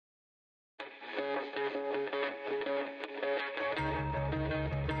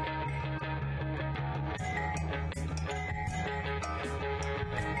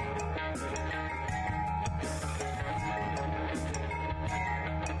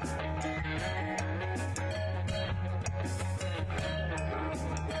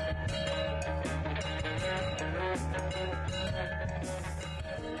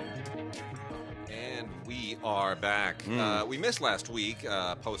are back. We missed last week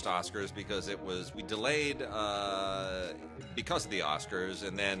post Oscars because we delayed because of the Oscars,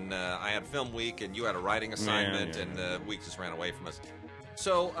 and then I had film week and you had a writing assignment, and the week just ran away from us.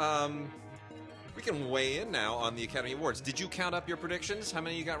 So we can weigh in now on the Academy Awards. Did you count up your predictions? How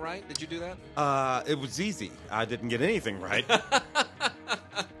many you got right? Did you do that? It was easy. I didn't get anything right.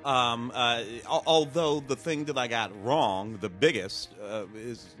 Although the thing that I got wrong, the biggest,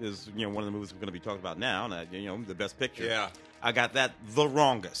 is one of the movies we're going to be talking about now, and the Best Picture. Yeah. I got that the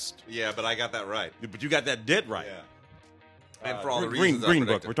wrongest. Yeah, but I got that right. But you got that dead right. Yeah. And for all the Green reasons I Book.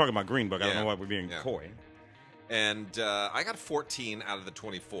 predicted. We're talking about Green Book. I don't know why we're being coy. And I got 14 out of the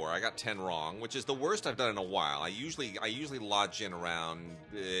 24. I got 10 wrong, which is the worst I've done in a while. I usually lodge in around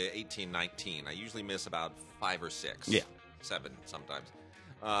 18, 19. I usually miss about 5 or 6. Yeah. 7 sometimes.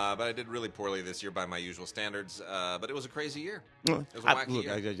 But I did really poorly this year by my usual standards. But it was a crazy year. It was a wacky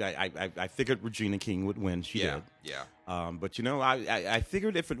year. I figured Regina King would win. She did. Yeah. But I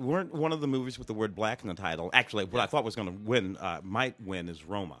figured if it weren't one of the movies with the word black in the title, actually, what I thought was going to win, might win, is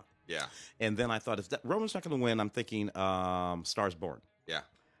Roma. Yeah. And then I thought, if Roma's not going to win, I'm thinking Stars Born. Yeah.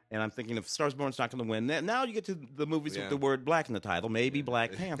 And I'm thinking, if Stars Born's not going to win, now you get to the movies with the word black in the title, maybe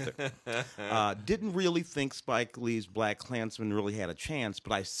Black Panther. Didn't really think Spike Lee's Black Klansman really had a chance,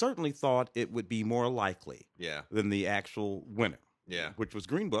 but I certainly thought it would be more likely than the actual winner, which was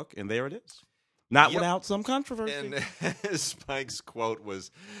Green Book, and there it is. Not without some controversy. And Spike's quote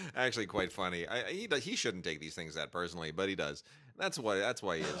was actually quite funny. He shouldn't take these things that personally, but he does. That's why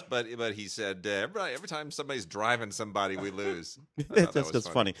he is. But he said every time somebody's driving somebody, we lose. That's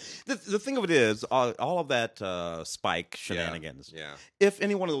just funny. The thing of it is, all of that Spike shenanigans. Yeah. If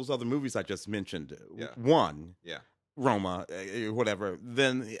any one of those other movies I just mentioned won, Roma, whatever,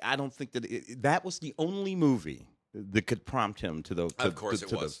 then I don't think that that was the only movie that could prompt him to the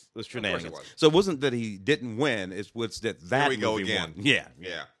shenanigans. So it wasn't that he didn't win; it was that Here we go movie again. won.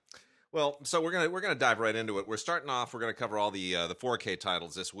 Yeah. Well, so we're gonna dive right into it. We're starting off. We're gonna cover all the 4K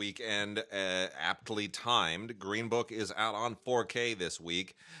titles this week, and aptly timed, Green Book is out on 4K this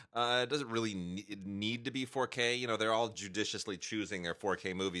week. It doesn't really need to be 4K. They're all judiciously choosing their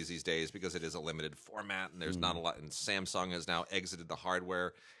 4K movies these days because it is a limited format, and there's not a lot. And Samsung has now exited the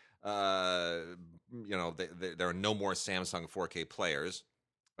hardware. There are no more Samsung 4K players.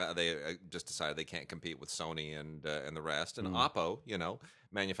 They just decided they can't compete with Sony and the rest. And Oppo,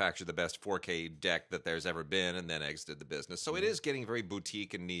 manufactured the best 4K deck that there's ever been, and then exited the business. So it is getting very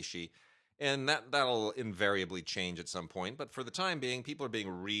boutique and nichey, and that'll invariably change at some point. But for the time being, people are being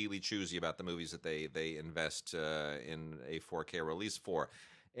really choosy about the movies that they invest in a 4K release for.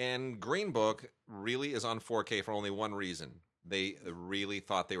 And Green Book really is on 4K for only one reason. They really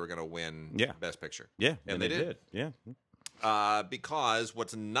thought they were going to win Best Picture. Yeah, and they did. Yeah. Because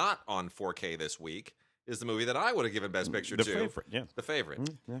what's not on 4K this week is the movie that I would have given Best Picture to. The Favorite, yeah. The Favorite.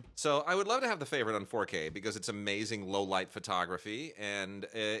 So I would love to have The Favorite on 4K because it's amazing low-light photography, and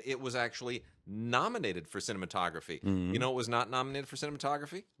it was actually nominated for cinematography. You know what was not nominated for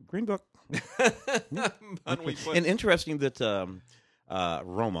cinematography? Green Book. And interesting that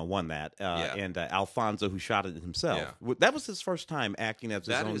Roma won that, and Alfonso, who shot it himself. That was his first time acting as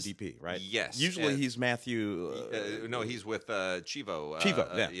his own DP, right? Yes. Usually he's Matthew. No, he's with Chivo.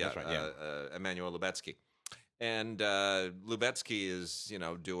 Chivo, that's right. Emmanuel Lubetsky. And Lubetsky is,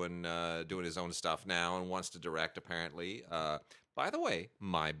 doing his own stuff now and wants to direct, apparently. By the way,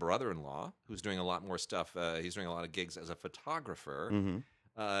 my brother-in-law, who's doing a lot more stuff, he's doing a lot of gigs as a photographer.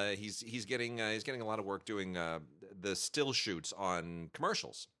 He's getting a lot of work doing the still shoots on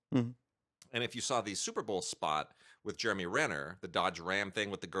commercials. And if you saw the Super Bowl spot with Jeremy Renner, the Dodge Ram thing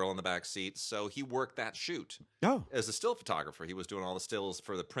with the girl in the back seat, so he worked that shoot as a still photographer. He was doing all the stills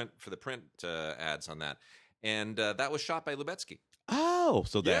for the print ads on that, and that was shot by Lubetsky. Oh,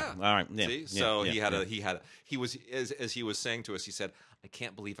 so that all right. Yeah. See? So he was as he was saying to us, he said, "I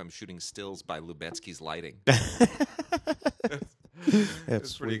can't believe I'm shooting stills by Lubetsky's lighting."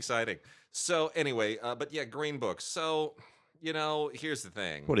 It's pretty exciting. So anyway, but yeah, Green Book. So, here's the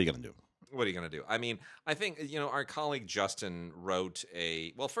thing. What are you going to do? What are you going to do? I mean, I think, our colleague Justin wrote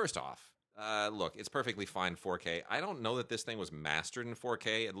first off, look, it's perfectly fine 4K. I don't know that this thing was mastered in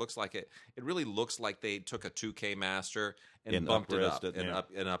 4K. It looks like it really looks like they took a 2K master and bumped it up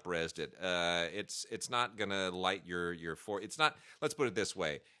and up-resed it. It's not going to light your it's not, let's put it this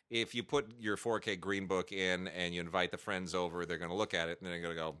way. If you put your 4K Green Book in and you invite the friends over, they're going to look at it and they're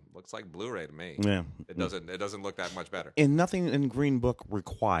going to go, looks like Blu-ray to me. Yeah. It doesn't look that much better. And nothing in Green Book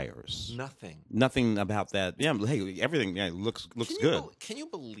requires. Nothing about that. Yeah, hey, everything looks good. Can you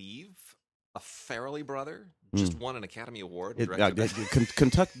believe a Farrelly brother just won an Academy Award and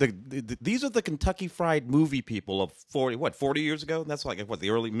Kentucky. These are the Kentucky Fried Movie people of 40 years ago. That's like what, the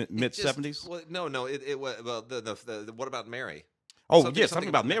early mid 70s. Well, no. It was well. The what about Mary? Oh, something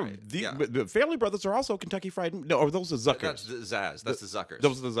about Mary. The Fairley Brothers are also Kentucky Fried. No, or those are Zuckers. That's the Zaz. That's the Zuckers.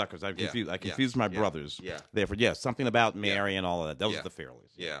 Those are the Zuckers. I confused my brothers. Yeah. Therefore, yes, something about Mary and all of that. Those are the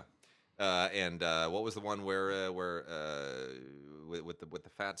Fairleys. Yeah. And what was the one where with the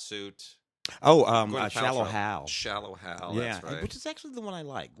fat suit? Oh, Shallow Hal. Shallow Hal. Yeah, that's right. Which is actually the one I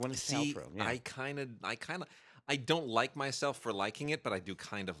like. See, Yeah. I don't like myself for liking it, but I do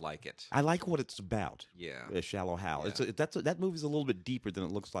kind of like it. I like what it's about. Yeah, Shallow Hal. Yeah. That movie's a little bit deeper than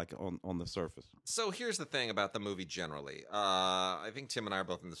it looks like on the surface. So here's the thing about the movie generally. I think Tim and I are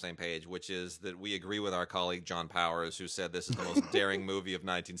both on the same page, which is that we agree with our colleague John Powers, who said this is the most daring movie of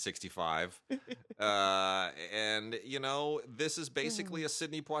 1965. And this is basically a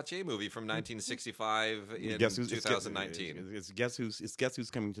Sidney Poitier movie from 1965 in 2019. Guess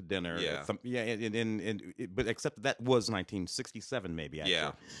who's coming to dinner? Yeah, but except that was 1967, maybe.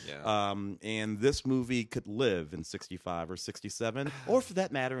 Actually. Yeah. And this movie could live in 65 or 67, or for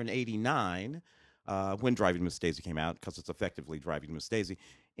that matter, in 89, when Driving Miss Daisy came out, because it's effectively Driving Miss Daisy.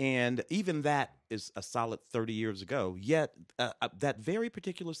 And even that is a solid 30 years ago. Yet that very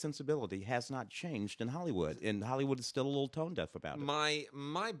particular sensibility has not changed in Hollywood, and Hollywood is still a little tone deaf about it.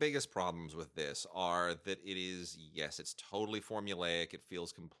 My biggest problems with this are that it is, yes, it's totally formulaic. It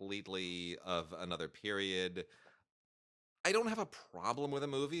feels completely of another period. I don't have a problem with a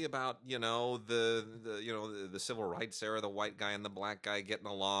movie about the civil rights era, the white guy and the black guy getting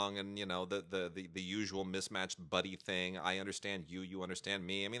along, and the usual mismatched buddy thing. I understand you understand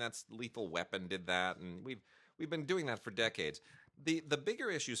me. I mean, that's Lethal Weapon did that, and we've been doing that for decades. The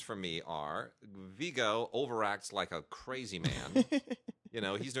bigger issues for me are Viggo overacts like a crazy man.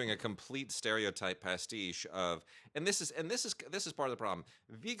 He's doing a complete stereotype pastiche of, and this is part of the problem.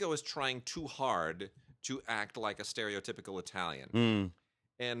 Viggo is trying too hard to act like a stereotypical Italian.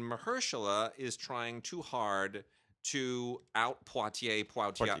 And Mahershala is trying too hard to out Poitier,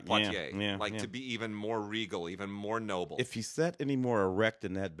 to be even more regal, even more noble. If he sat any more erect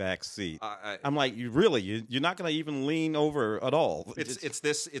in that back seat, I'm like, you're not going to even lean over at all. It's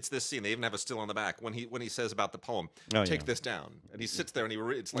this scene. They even have a still on the back when he says about the poem, take this down, and he sits there and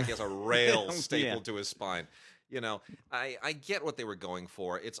it's like he has a rail stapled to his spine. I get what they were going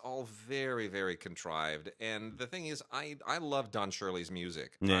for. It's all very, very contrived. And the thing is, I love Don Shirley's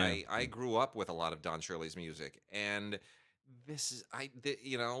music. Yeah. I grew up with a lot of Don Shirley's music. And this is,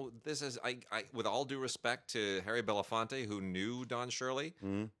 with all due respect to Harry Belafonte, who knew Don Shirley,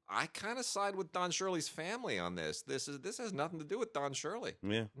 I kind of side with Don Shirley's family on this. This has nothing to do with Don Shirley.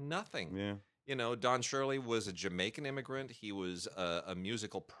 Yeah. Nothing. Yeah. Don Shirley was a Jamaican immigrant. He was a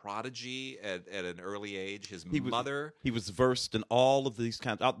musical prodigy at an early age. He was versed in all of these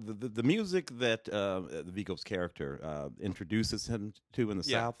kinds of the music that Viggo's character introduces him to in the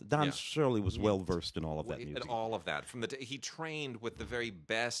South. Don Shirley was well versed in all of that music. And all of that. He trained with the very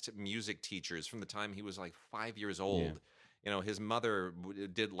best music teachers from the time he was like 5 years old. Yeah. His mother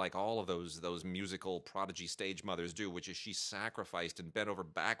did like all of those musical prodigy stage mothers do, which is she sacrificed and bent over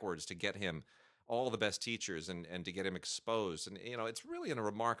backwards to get him all the best teachers and to get him exposed. And, it's really a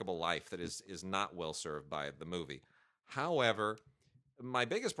remarkable life that is not well served by the movie. However, my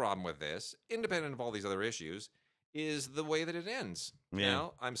biggest problem with this, independent of all these other issues, is the way that it ends. Yeah.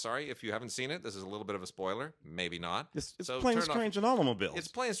 Now, I'm sorry if you haven't seen it. This is a little bit of a spoiler. Maybe not. It's Planes, Trains, and Automobiles. It's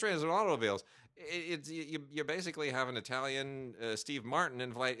Planes, Trains, and Automobiles. You basically have an Italian Steve Martin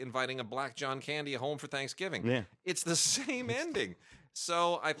inviting a black John Candy home for Thanksgiving. Yeah. It's the same ending.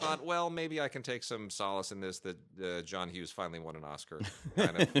 So I thought, well, maybe I can take some solace in this that John Hughes finally won an Oscar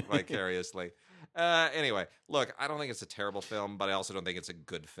kind of vicariously. Anyway, look, I don't think it's a terrible film, but I also don't think it's a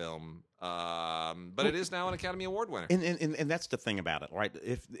good film. But it is now an Academy Award winner. And that's the thing about it, right?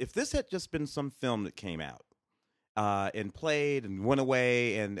 If this had just been some film that came out and played and went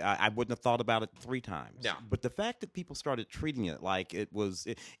away, and I wouldn't have thought about it 3 times. Yeah. But the fact that people started treating it like it was,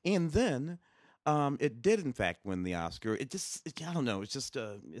 and then it did in fact win the Oscar. I don't know. It's just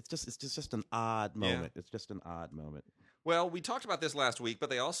an odd moment. Yeah. It's just an odd moment. Well, we talked about this last week,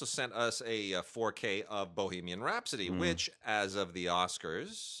 but they also sent us a 4K of Bohemian Rhapsody, which, as of the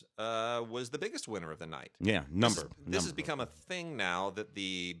Oscars, was the biggest winner of the night. Yeah, This has become a thing now that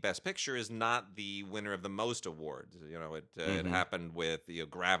the Best Picture is not the winner of the most awards. It happened with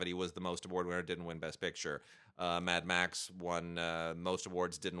Gravity was the most award winner, didn't win Best Picture. Mad Max won most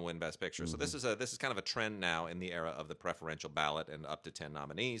awards, didn't win Best Picture. So this is kind of a trend now in the era of the preferential ballot and up to 10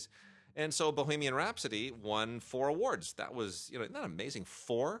 nominees. And so Bohemian Rhapsody won 4 awards. That was, isn't that amazing?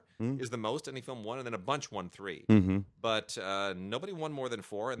 4 is the most any film won, and then a bunch won 3. Mm-hmm. But nobody won more than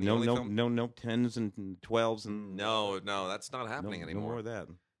 4. And the No, only no, film, no, 10s and 12s and no, that's not happening no anymore. more of that.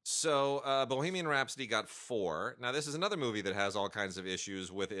 So Bohemian Rhapsody got 4. Now this is another movie that has all kinds of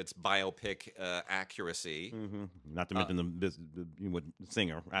issues with its biopic accuracy. Mm-hmm. Not to mention the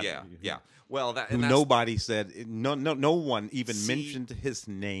singer. Yeah. Well, nobody said. No one even mentioned his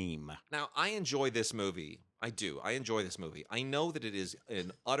name. Now I enjoy this movie. I do. I enjoy this movie. I know that it is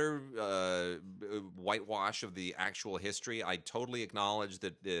an utter whitewash of the actual history. I totally acknowledge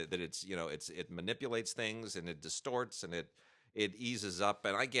that it's it manipulates things and it distorts and it eases up,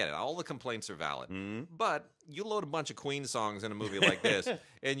 and I get it. All the complaints are valid. Mm-hmm. But you load a bunch of Queen songs in a movie like this,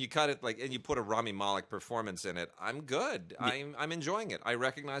 and you cut it and you put a Rami Malek performance in it. I'm good. I'm enjoying it. I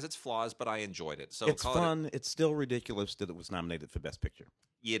recognize its flaws, but I enjoyed it. So it's fun. It's still ridiculous that it was nominated for Best Picture.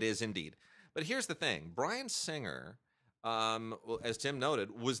 It is indeed. But here's the thing: Bryan Singer, as Tim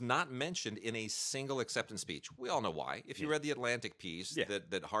noted, was not mentioned in a single acceptance speech. We all know why. If you read the Atlantic piece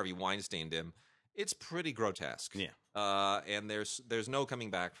that Harvey Weinsteined him, it's pretty grotesque. Yeah. And there's no coming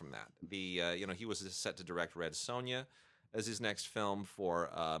back from that. He was set to direct Red Sonja as his next film for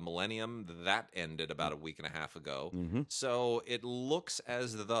Millennium. That ended about a week and a half ago. Mm-hmm. So it looks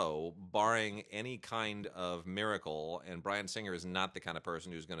as though, barring any kind of miracle, and Bryan Singer is not the kind of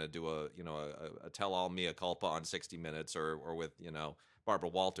person who's going to do a tell-all mea culpa on 60 Minutes or with Barbara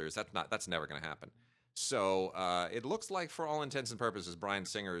Walters. That's never going to happen. So it looks like, for all intents and purposes, Bryan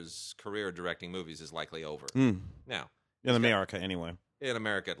Singer's career directing movies is likely over. Now, in America, anyway. In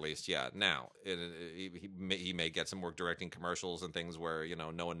America, at least, yeah. Now, he may get some work directing commercials and things where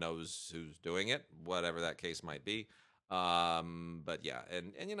no one knows who's doing it, whatever that case might be. But yeah,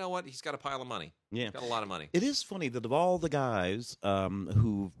 and you know what? He's got a pile of money. Yeah, he's got a lot of money. It is funny that of all the guys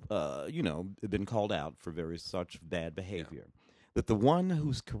who've been called out for very such bad behavior. Yeah. That the one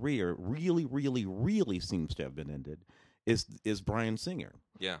whose career really, really, really seems to have been ended is Bryan Singer.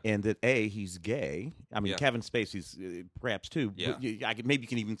 Yeah. And that he's gay. I mean, Kevin Spacey's perhaps too. Yeah. Maybe you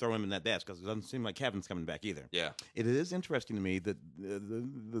can even throw him in that desk because it doesn't seem like Kevin's coming back either. Yeah. It is interesting to me that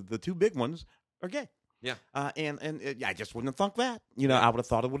the two big ones are gay. Yeah. I just wouldn't have thought that. I would have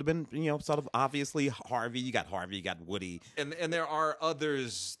thought it would have been, sort of obviously Harvey. You got Woody. And there are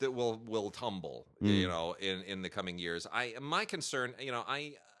others that will tumble, in the coming years. My concern,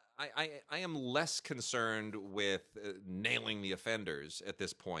 I am less concerned with nailing the offenders at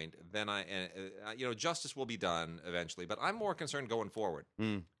this point than justice will be done eventually, but I'm more concerned going forward.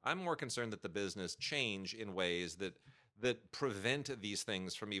 I'm more concerned that the business change in ways that prevent these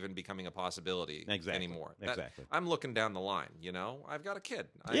things from even becoming a possibility anymore. Exactly. I'm looking down the line. I've got a kid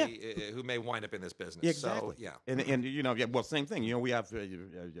who may wind up in this business. Exactly. So, yeah. And same thing. We have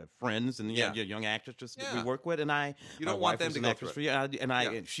friends and young actresses that we work with, and you don't want them to go through it.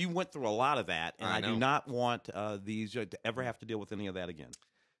 And she went through a lot of that, and I do not want these to ever have to deal with any of that again.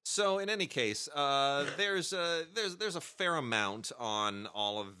 So in any case, there's a fair amount on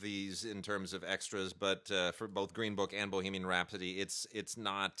all of these in terms of extras, but for both Green Book and Bohemian Rhapsody, it's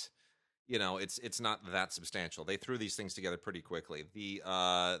not it's not that substantial. They threw these things together pretty quickly.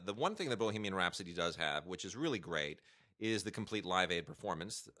 The one thing that Bohemian Rhapsody does have, which is really great, is the complete Live Aid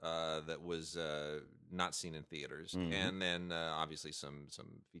performance that was not seen in theaters, and then obviously some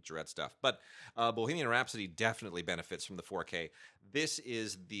featurette stuff. But Bohemian Rhapsody definitely benefits from the 4K. This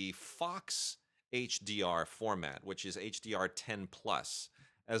is the Fox HDR format, which is HDR 10 plus,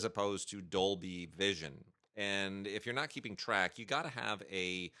 as opposed to Dolby Vision. And if you're not keeping track, you got to have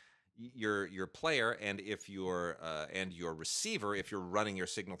your player and your receiver, if you're running your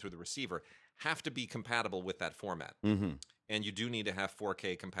signal through the receiver, have to be compatible with that format. And you do need to have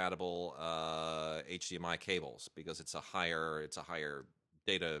 4K compatible HDMI cables because it's a higher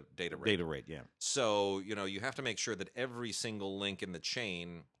data rate. Data rate, yeah. So, you have to make sure that every single link in the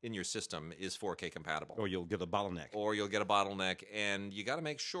chain in your system is 4K compatible. Or you'll get a bottleneck. And you got to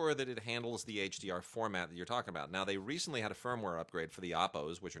make sure that it handles the HDR format that you're talking about. Now, they recently had a firmware upgrade for the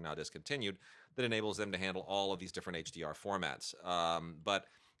Oppos, which are now discontinued, that enables them to handle all of these different HDR formats. But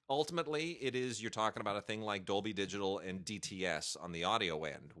ultimately, you're talking about a thing like Dolby Digital and DTS on the audio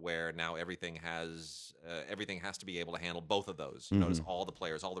end, where now everything has to be able to handle both of those. You notice all the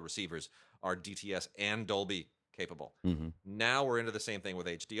players, all the receivers are DTS and Dolby capable. Now we're into the same thing with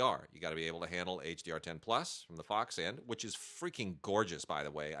HDR. You got to be able to handle HDR 10 plus from the Fox end, which is freaking gorgeous, by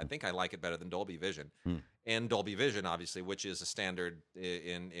the way. I think I like it better than Dolby Vision. And Dolby Vision, obviously, which is a standard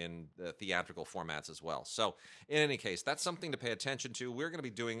in theatrical formats as well. So, in any case, that's something to pay attention to. We're going to be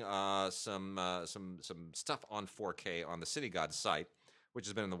doing some stuff on 4K on the City God site. which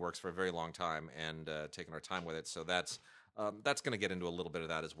has been in the works for a very long time, and taking our time with it. So that's going to get into a little bit of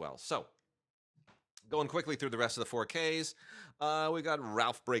that as well. So going quickly through the rest of the 4Ks, we got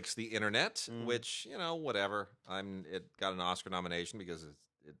Ralph Breaks the Internet, which, whatever. It got an Oscar nomination because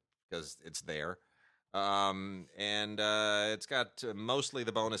it's there. And it's got mostly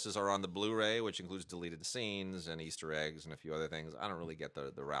the bonuses are on the Blu-ray, which includes deleted scenes and Easter eggs and a few other things. I don't really get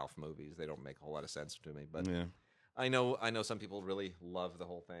the Ralph movies; they don't make a whole lot of sense to me. But yeah. I know some people really love the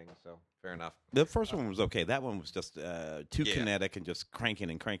whole thing, so fair enough. The first one was okay. That one was just too kinetic and just cranking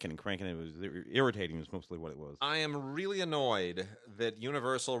and cranking and cranking. It was irritating. Was mostly what it was. I am really annoyed that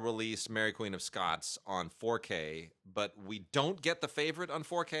Universal released Mary Queen of Scots on 4K, but we don't get The Favorite on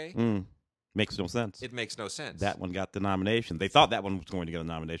 4K. Makes no sense. It makes no sense. That one got the nomination. They thought that one was going to get a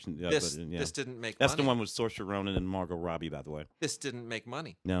nomination. This didn't make That's money. the one with Saoirse Ronan and Margot Robbie, by the way. This didn't make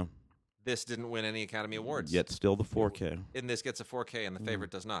money. No. This didn't win any Academy Awards. Yet still the 4K. And this gets a 4K, and The Favorite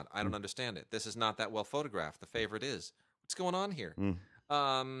does not. I don't understand it. This is not that well photographed. The Favorite is. What's going on here?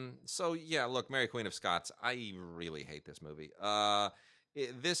 So, yeah, look, Mary Queen of Scots, I really hate this movie. What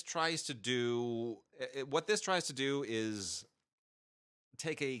this tries to do is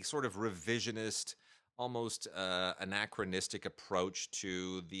take a sort of revisionist, almost anachronistic approach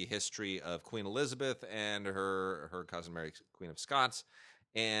to the history of Queen Elizabeth and her cousin Mary Queen of Scots.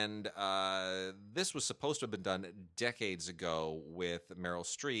 And this was supposed to have been done decades ago with Meryl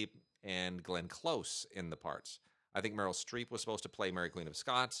Streep and Glenn Close in the parts. I think Meryl Streep was supposed to play Mary Queen of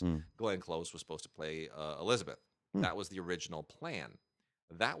Scots. Glenn Close was supposed to play Elizabeth. That was the original plan.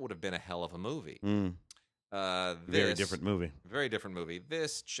 That would have been a hell of a movie. Very different movie. Very different movie.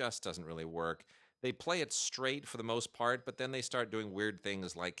 This just doesn't really work. They play it straight for the most part, but then they start doing weird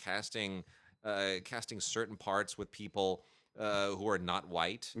things like casting certain parts with people who are not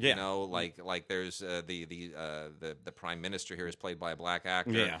white. Yeah. Like there's the prime minister here is played by a black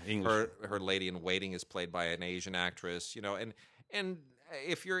actor. Yeah, English. Her lady in waiting is played by an Asian actress. And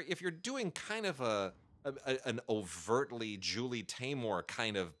if you're doing kind of an overtly Julie Taymor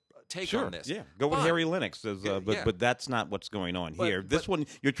kind of take on this. Yeah, go with Harry Lennox, but that's not what's going on here. This one,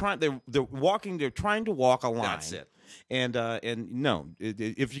 you're trying. They're walking. They're trying to walk a line. That's it. And no,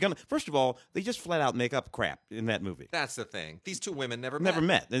 if you're gonna, first of all, they just flat out make up crap in that movie. That's the thing. These two women never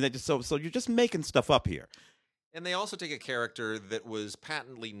met, and they just so you're just making stuff up here. And they also take a character that was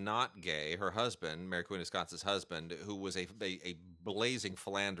patently not gay, her husband, Mary Queen of Scots' husband, who was a blazing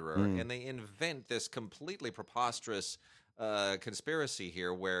philanderer, and they invent this completely preposterous conspiracy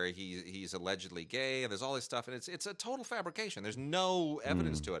here where he's allegedly gay, and there's all this stuff, and it's a total fabrication. There's no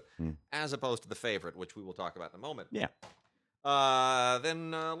evidence to it, as opposed to The Favorite, which we will talk about in a moment. Yeah.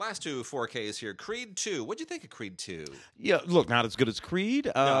 Then last two 4Ks here. Creed 2. What'd you think of Creed 2? Yeah, look, not as good as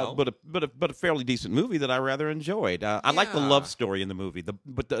Creed, No. but a fairly decent movie that I rather enjoyed. I like the love story in the movie,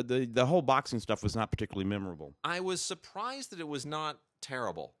 but the whole boxing stuff was not particularly memorable. I was surprised that it was not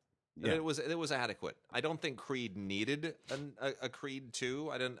terrible. Yeah. It was adequate. I don't think Creed needed a Creed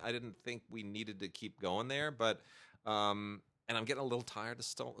 2. I didn't think we needed to keep going there, but and I'm getting a little tired of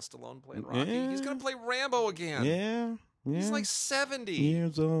Stallone playing Rocky. Yeah. He's gonna play Rambo again. Yeah. He's like 70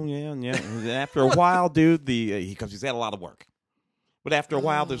 years old. Yeah. After a while, dude, because he's had a lot of work. But after a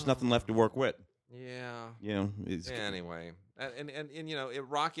while, there's nothing left to work with. Yeah. Anyway,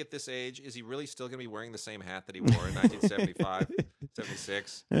 and Rocky at this age, is he really still going to be wearing the same hat that he wore in 1975,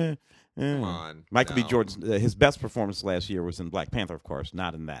 76? Come on. Michael B. Jordan's his best performance last year was in Black Panther, of course,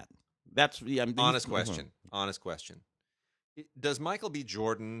 not in that. That's honest question. Honest question. Does Michael B.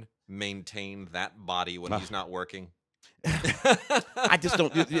 Jordan maintain that body when he's not working? I just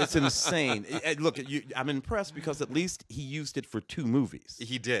don't. It's insane. Look, I'm impressed because at least he used it for 2 movies.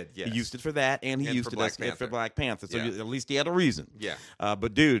 He did. Yes. He used it for that, and he used it for Black Panther. So at least he had a reason. Yeah.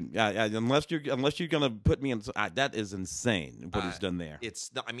 But dude, unless you're gonna put me in, that is insane what he's done there. It's.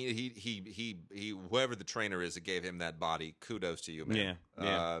 I mean, he whoever the trainer is that gave him that body, kudos to you, man.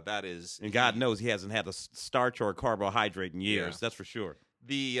 Yeah. That is. And God knows he hasn't had a starch or a carbohydrate in years. That's for sure.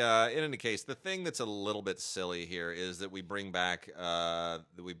 In any case, the thing that's a little bit silly here is that we bring back Dolph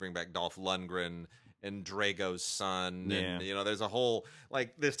Lundgren and Drago's son, and there's a whole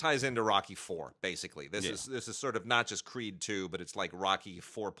this ties into Rocky 4 basically. This is sort of not just Creed 2, but it's like Rocky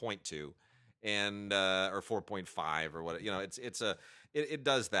 4.2 and or 4.5 or what. It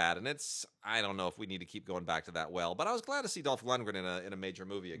does that, and I don't know if we need to keep going back to that well, but I was glad to see Dolph Lundgren in a major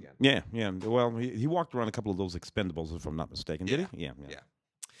movie again. Yeah. Well, he walked around a couple of those Expendables, if I'm not mistaken. Did he? Yeah.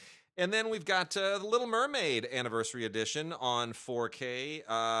 And then we've got The Little Mermaid Anniversary Edition on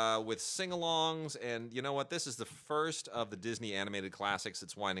 4K with sing-alongs, and you know what? This is the first of the Disney animated classics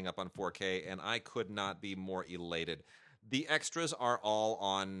that's winding up on 4K, and I could not be more elated. The extras are all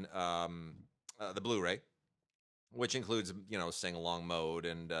on the Blu-ray, which includes sing along mode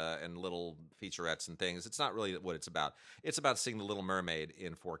and little featurettes and things. It's not really what it's about. It's about seeing The Little Mermaid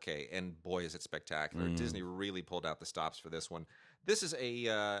in 4K, and boy, is it spectacular! Disney really pulled out the stops for this one. This is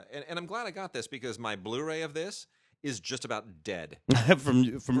and I'm glad I got this because my Blu-ray of this is just about dead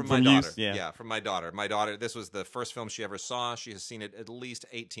from my daughter. Yeah, from my daughter. My daughter. This was the first film she ever saw. She has seen it at least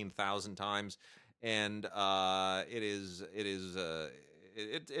 18,000 times, and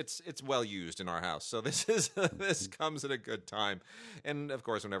it's well used in our house. So this comes at a good time. And of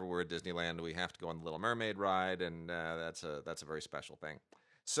course, whenever we're at Disneyland, we have to go on the Little Mermaid ride, and that's a very special thing.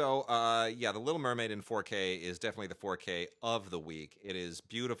 So, The Little Mermaid in 4K is definitely the 4K of the week. It is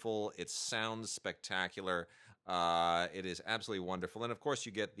beautiful. It sounds spectacular. It is absolutely wonderful. And, of course,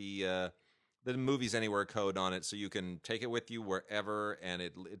 you get the Movies Anywhere code on it, so you can take it with you wherever, and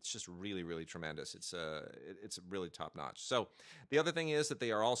it's just really, really tremendous. It's really top-notch. So, the other thing is that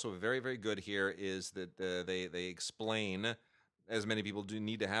they are also very, very good here is that they explain, as many people do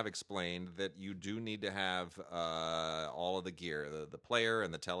need to have explained, that you do need to have all of the gear, the player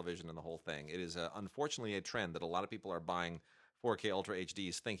and the television and the whole thing. It is unfortunately a trend that a lot of people are buying 4K Ultra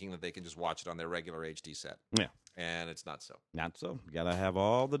HDs thinking that they can just watch it on their regular HD set. Yeah. And it's not so. Not so. You got to have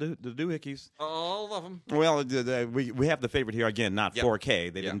all the doohickeys. All of them. Well, we have the favorite here again, not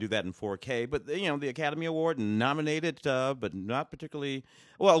 4K. They didn't do that in 4K. But, the Academy Award nominated, but not particularly.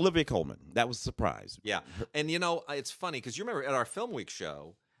 Well, Olivia Colman. That was a surprise. Yeah. And, it's funny because you remember at our Film Week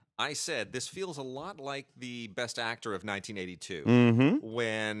show, I said this feels a lot like the Best Actor of 1982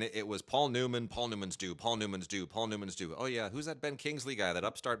 when it was Paul Newman. Paul Newman's due. Paul Newman's due. Paul Newman's due. Oh, yeah. Who's that Ben Kingsley guy, that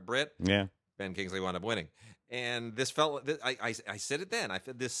upstart Brit? Yeah. Ben Kingsley wound up winning. And this felt, I said it then.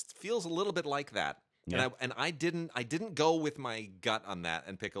 This feels a little bit like that. Yeah. And I didn't go with my gut on that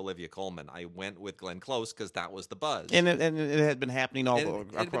and pick Olivia Colman. I went with Glenn Close because that was the buzz. And it had been happening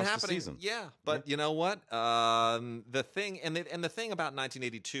across the season. Yeah, but you know what? The thing the thing about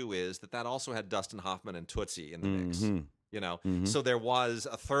 1982 is that also had Dustin Hoffman and Tootsie in the mix. So there was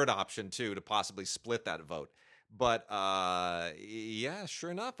a third option too to possibly split that vote. But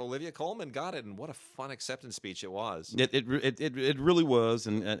sure enough, Olivia Colman got it, and what a fun acceptance speech it was. It really was,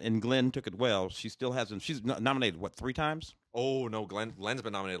 and Glenn took it well. She still hasn't. She's nominated 3 times? Oh no, Glenn's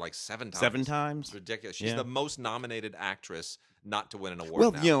been nominated like 7 times. 7 times? It's ridiculous. She's the most nominated actress not to win an award.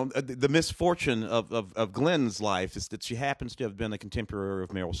 Well, now. The misfortune of Glenn's life is that she happens to have been a contemporary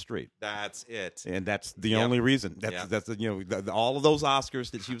of Meryl Streep. That's it, and that's the only reason. That's all of those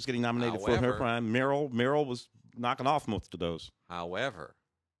Oscars that she was getting nominated for in her prime. Meryl was knocking off most of those. However,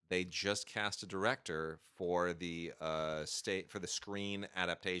 they just cast a director for the screen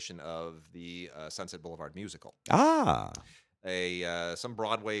adaptation of the Sunset Boulevard musical. Some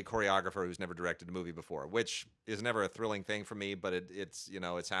Broadway choreographer who's never directed a movie before, which is never a thrilling thing for me, but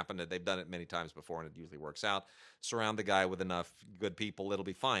it's happened. They've done it many times before, and it usually works out. Surround the guy with enough good people, it'll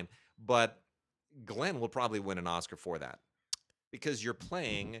be fine. But Glenn will probably win an Oscar for that because you're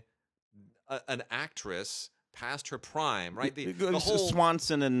playing an actress past her prime, right? The whole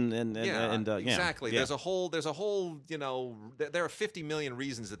Swanson and exactly. Yeah. There's a whole there are 50 million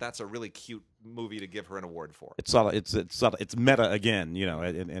reasons that's a really cute movie to give her an award for. It's meta again,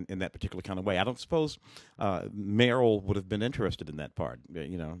 in that particular kind of way. I don't suppose Meryl would have been interested in that part,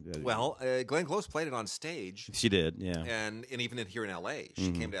 Well, Glenn Close played it on stage. She did, yeah, and even here in L.A.,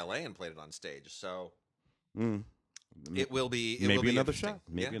 she came to L.A. and played it on stage. So. It will be maybe another shot.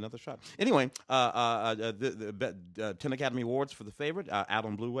 Maybe another shot. Anyway, the 10 Academy Awards for the favorite out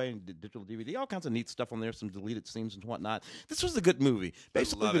on Blu-ray and digital DVD. All kinds of neat stuff on there. Some deleted scenes and whatnot. This was a good movie.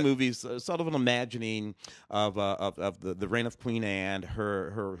 Basically, the movie's sort of an imagining of the reign of Queen Anne,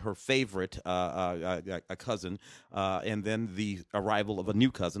 her favorite a cousin, and then the arrival of a new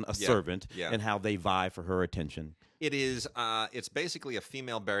cousin, a servant, and how they vie for her attention. It is. It's basically a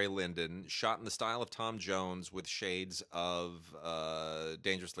female Barry Lyndon shot in the style of Tom Jones with shades of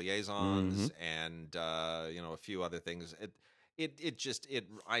Dangerous Liaisons and a few other things.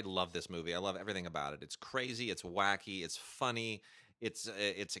 I love this movie. I love everything about it. It's crazy. It's wacky. It's funny. It's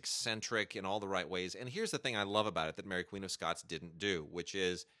eccentric in all the right ways. And here's the thing I love about it that Mary Queen of Scots didn't do, which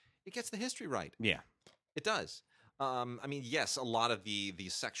is it gets the history right. Yeah, it does. Yes, a lot of the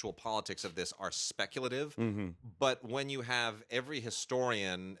sexual politics of this are speculative, but when you have every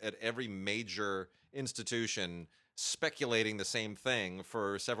historian at every major institution speculating the same thing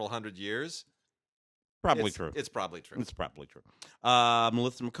for several hundred years, probably true. It's probably true. It's probably true.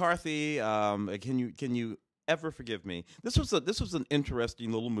 Melissa McCarthy, can you ever forgive me? This was an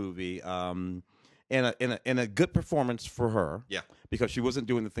interesting little movie. and a good performance for her. Yeah. Because she wasn't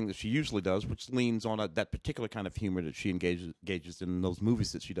doing the thing that she usually does, which leans on that particular kind of humor that she engages in those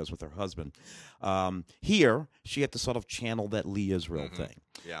movies that she does with her husband. Here, she had to sort of channel that Lee Israel thing,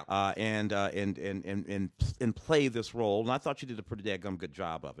 Yeah. And play this role. And I thought she did a pretty daggum good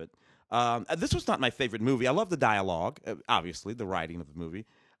job of it. This was not my favorite movie. I love the dialogue, obviously, the writing of the movie.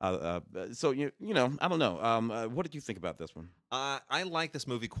 So you know, I don't know. What did you think about this one? I like this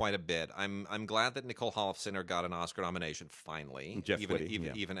movie quite a bit. I'm glad that Nicole Holofcener got an Oscar nomination finally, Jeff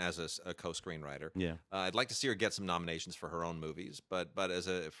Whitty, even as a co-screenwriter. Yeah, I'd like to see her get some nominations for her own movies, but as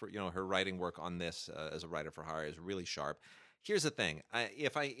her writing work on this as a writer for hire is really sharp. Here's the thing: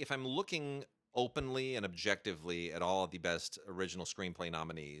 if I'm looking openly and objectively at all of the best original screenplay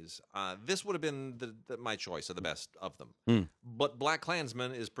nominees, this would have been my choice of the best of them. But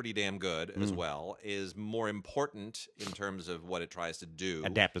BlacKkKlansman is pretty damn good as well, is more important in terms of what it tries to do.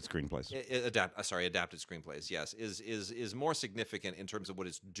 Adapted screenplays. Adapted screenplays, yes, is more significant in terms of what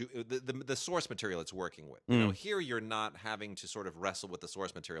it's the source material it's working with. You know, here you're not having to sort of wrestle with the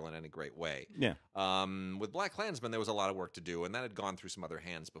source material in any great way. Yeah. With BlacKkKlansman, there was a lot of work to do, and that had gone through some other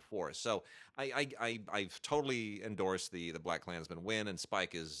hands before. So I've totally endorsed the BlacKkKlansman win, and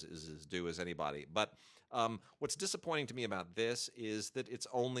Spike is as due as anybody. But what's disappointing to me about this is that it's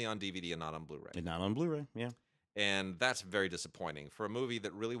only on DVD and not on Blu-ray. And not on Blu-ray, yeah. And that's very disappointing for a movie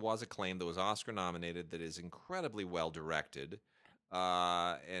that really was acclaimed, that was Oscar nominated, that is incredibly well directed,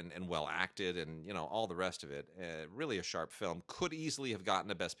 and well acted, and you know all the rest of it. Really a sharp film. Could easily have gotten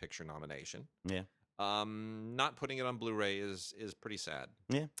a Best Picture nomination. Yeah. Not putting it on Blu-ray is pretty sad.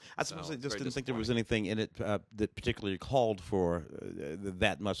 Yeah, I suppose I just didn't think there was anything in it that particularly called for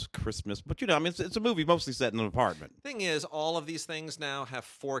that much Christmas. But you know, I mean, it's a movie mostly set in an apartment. Thing is, all of these things now have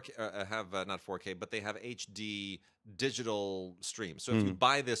 4K, not 4K, but they have HD digital streams. So if you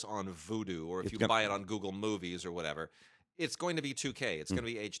buy this on Vudu, or if you buy it on Google Movies or whatever, it's going to be 2K. It's going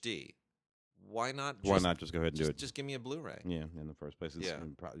to be HD. Why not just go ahead and do it? Just give me a Blu-ray. Yeah, in the first place.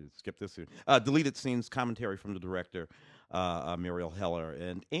 Probably skip this here. Deleted scenes, commentary from the director, Mariel Heller,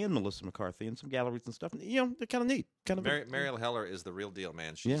 and Melissa McCarthy, and some galleries and stuff. You know, they're kind of neat. Mariel Heller is the real deal,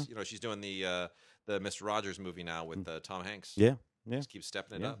 man. She's she's doing the Mr. Rogers movie now with Tom Hanks. Yeah. Just keep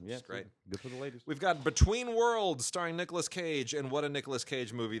stepping it up. Yeah, it's great. Good for the ladies. We've got Between Worlds starring Nicolas Cage, and what a Nicolas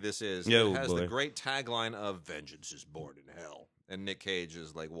Cage movie this is. It has the great tagline of "Vengeance is born in hell." And Nick Cage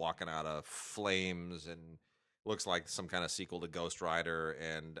is like walking out of flames and looks like some kind of sequel to Ghost Rider.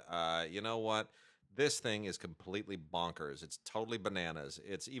 And you know what? This thing is completely bonkers. It's totally bananas.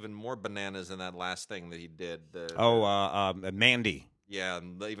 It's even more bananas than that last thing that he did. Mandy. Yeah,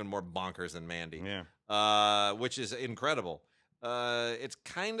 even more bonkers than Mandy. Yeah. Which is incredible. It's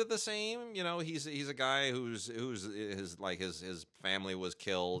kind of the same, you know. He's a guy whose his family was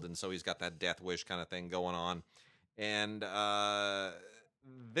killed, and so he's got that death wish kind of thing going on. And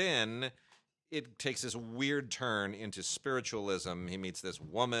then it takes this weird turn into spiritualism. He meets this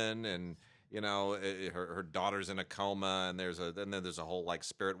woman, and you know her daughter's in a coma, and then there's a whole like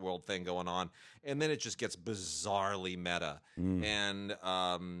spirit world thing going on, and then it just gets bizarrely meta, and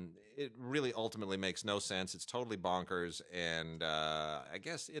it really ultimately makes no sense. It's totally bonkers, and I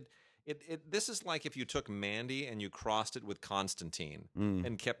guess this is like if you took Mandy and you crossed it with Constantine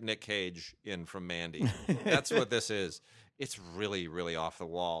and kept Nick Cage in from Mandy. That's what this is. It's really, really off the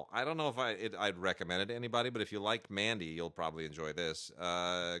wall. I don't know if I'd recommend it to anybody, but if you liked Mandy, you'll probably enjoy this.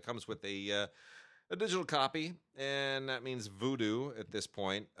 It comes with a digital copy, and that means Vudu at this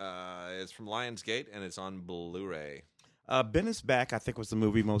point. It's from Lionsgate, and it's on Blu-ray. Ben is Back, I think, was the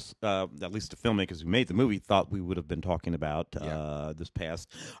movie most, at least the filmmakers who made the movie thought we would have been talking about this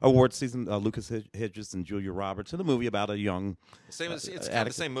past award season. Lucas Hedges and Julia Roberts in a movie about a young... it's kind of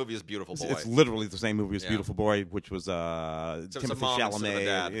the same movie as Beautiful Boy. It's literally the same movie as Beautiful Boy, which was Timothy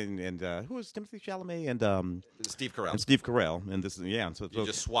Chalamet. And who was Timothy Chalamet? And Steve Carell. And Steve Carell. And this, so you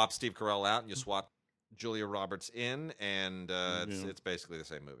just swap Steve Carell out, and you swap Julia Roberts in, and it's basically the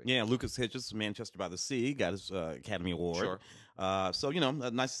same movie. Yeah, Lucas Hedges, Manchester by the Sea, got his Academy Award. Sure. So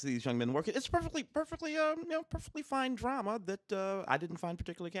nice to see these young men working. It's perfectly fine drama that I didn't find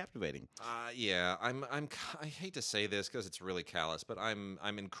particularly captivating. Yeah, I hate to say this because it's really callous, but I'm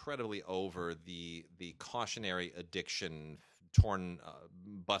incredibly over the cautionary addiction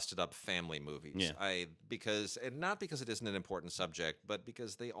busted up family movies. Yeah. Not because it isn't an important subject, but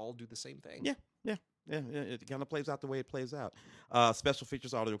because they all do the same thing. Yeah, it kind of plays out the way it plays out. Special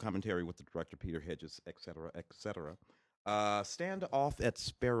features audio commentary with the director Peter Hedges, etc., etc. Stand Off at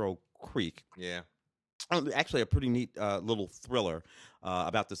Sparrow Creek. Yeah. Actually, a pretty neat little thriller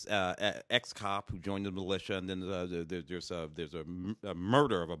about this ex-cop who joined the militia, and then there's a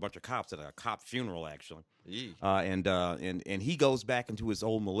murder of a bunch of cops at a cop funeral, actually. Yee. And he goes back into his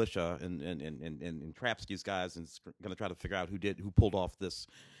old militia and traps these guys and is going to try to figure out who pulled off this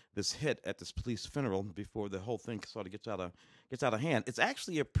hit at this police funeral before the whole thing sort of gets out of hand. It's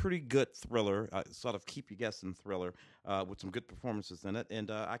actually a pretty good thriller, sort of keep you guessing thriller, with some good performances in it, and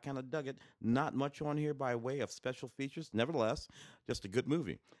I kind of dug it. Not much on here by way of special features, nevertheless, just a good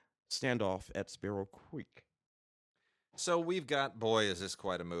movie. Standoff at Sparrow Creek. So we've got, boy, is this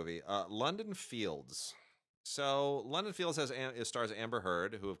quite a movie. London Fields. So London Fields it stars Amber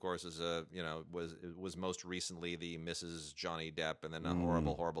Heard, who of course is was most recently the Mrs. Johnny Depp, and then a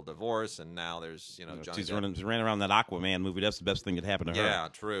horrible divorce, and now there's Johnny Depp. She's ran around that Aquaman movie. That's the best thing that happened to her. Yeah,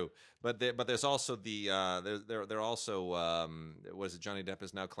 true. But there's also they're also was it Johnny Depp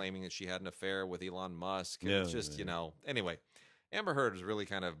is now claiming that she had an affair with Elon Musk. And it's just anyway, Amber Heard is really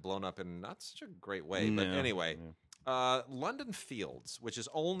kind of blown up in not such a great way. But anyway, London Fields, which is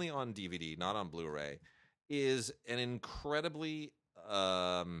only on DVD, not on Blu-ray, is an incredibly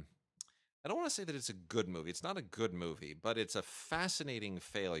I don't want to say that it's a good movie. It's not a good movie, but it's a fascinating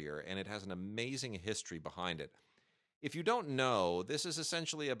failure, and it has an amazing history behind it. If you don't know, this is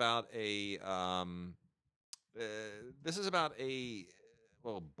essentially about a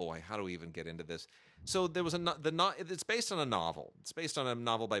oh boy, how do we even get into this? So there was it's based on a novel. It's based on a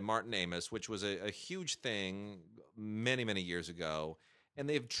novel by Martin Amis, which was a huge thing many years ago. And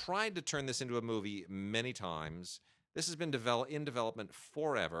they've tried to turn this into a movie many times. This has been in development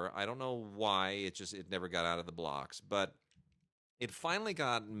forever. I don't know why. It never got out of the blocks. But it finally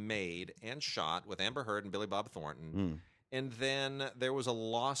got made and shot with Amber Heard and Billy Bob Thornton. And then there was a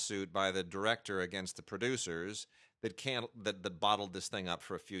lawsuit by the director against the producers that bottled this thing up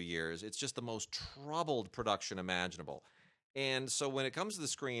for a few years. It's just the most troubled production imaginable. And so when it comes to the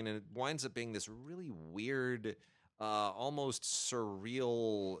screen, and it winds up being this really weird, almost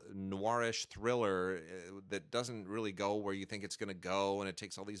surreal, noirish thriller that doesn't really go where you think it's going to go, and it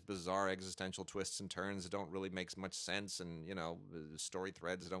takes all these bizarre existential twists and turns that don't really make much sense, and the story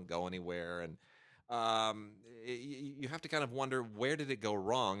threads don't go anywhere, and you have to kind of wonder, where did it go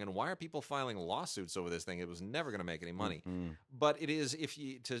wrong, and why are people filing lawsuits over this thing? It was never going to make any money. But it is, if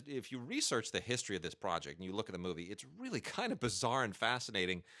you research the history of this project and you look at the movie, it's really kind of bizarre and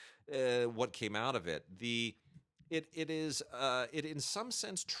fascinating what came out of it. It in some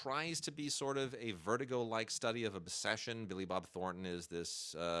sense tries to be sort of a Vertigo-like study of obsession. Billy Bob Thornton is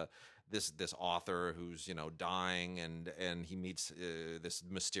this author who's dying, and he meets this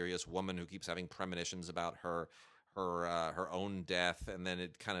mysterious woman who keeps having premonitions about her own death, and then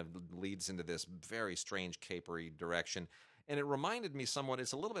it kind of leads into this very strange capery direction. And it reminded me somewhat.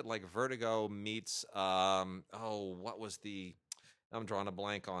 It's a little bit like Vertigo meets what was the I'm drawing a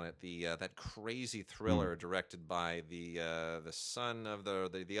blank on it. That crazy thriller directed by the son of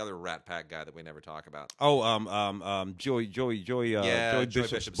the other Rat Pack guy that we never talk about. Joy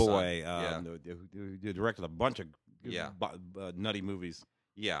Bishop's boy. Who directed a bunch of nutty movies.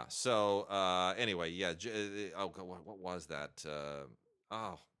 Yeah. So anyway, yeah. What was that?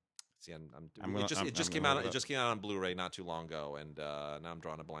 See, it just came out. It just came out on Blu-ray not too long ago, and now I'm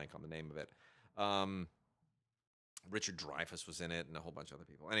drawing a blank on the name of it. Richard Dreyfuss was in it, and a whole bunch of other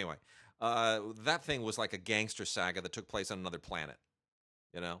people. Anyway, that thing was like a gangster saga that took place on another planet.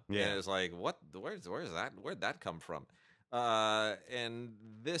 Yeah. And it was like, what? Where's that? Where'd that come from? And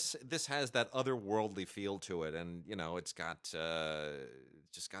this has that otherworldly feel to it, and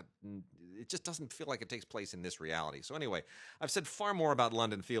it just doesn't feel like it takes place in this reality. So anyway, I've said far more about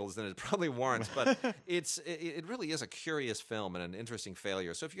London Fields than it probably warrants, but it really is a curious film and an interesting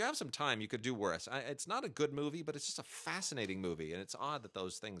failure. So if you have some time, you could do worse. It's not a good movie, but it's just a fascinating movie, and it's odd that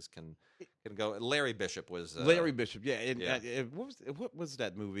those things can go. Larry Bishop was Larry Bishop, yeah. What was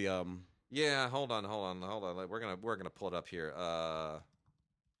that movie? Yeah, hold on. We're gonna pull it up here.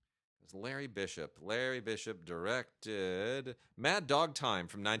 It's Larry Bishop. Larry Bishop directed Mad Dog Time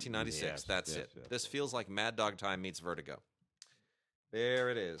from 1996. Yes, That's yes, it. yes, This feels like Mad Dog Time meets Vertigo. There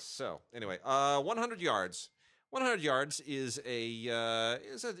it is. So anyway, 100 Yards. 100 Yards is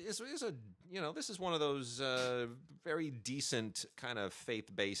this is one of those very decent kind of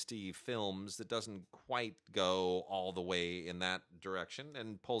faith-based films that doesn't quite go all the way in that direction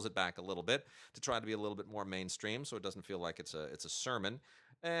and pulls it back a little bit to try to be a little bit more mainstream, so it doesn't feel like it's a sermon,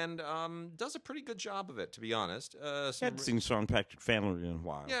 and does a pretty good job of it, to be honest. I hadn't seen Sean Patrick Flannery in a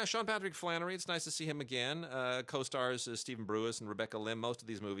while. Yeah, Sean Patrick Flannery. It's nice to see him again. Co-stars Stephen Brewis and Rebecca Lim. Most of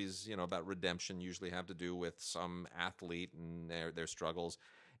these movies, about redemption, usually have to do with some athlete and their struggles.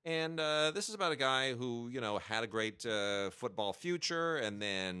 And this is about a guy who, had a great football future, and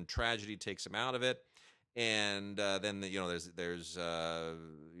then tragedy takes him out of it. And then there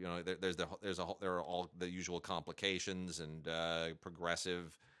are all the usual complications and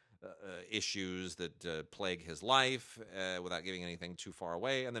progressive issues that plague his life without giving anything too far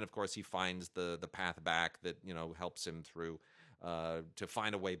away. And then, of course, he finds the path back that helps him through to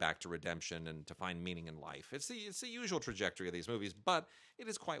find a way back to redemption and to find meaning in life. It's the usual trajectory of these movies, but it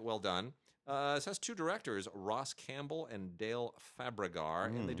is quite well done. This has two directors, Ross Campbell and Dale Fabregar,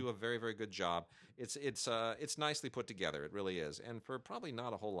 and they do a very, very good job. It's nicely put together. It really is, and for probably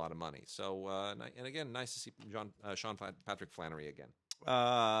not a whole lot of money. So, and again, nice to see Sean Patrick Flannery again.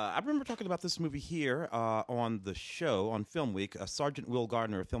 I remember talking about this movie here on the show on Film Week. Sergeant Will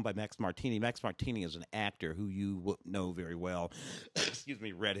Gardner, a film by Max Martini. Max Martini is an actor who you know very well. Excuse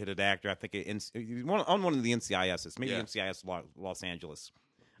me, redheaded actor. I think on one of the NCISs, maybe NCIS Los Angeles.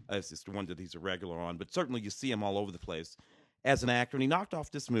 It's just the one that he's a regular on, but certainly you see him all over the place as an actor. And he knocked off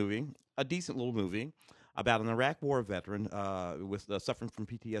this movie, a decent little movie, about an Iraq War veteran with suffering from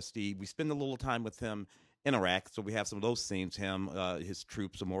PTSD. We spend a little time with him in Iraq, so we have some of those scenes, him, his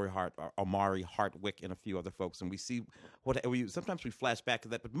troops, Omari Hardwick, and a few other folks, and we see sometimes we flash back to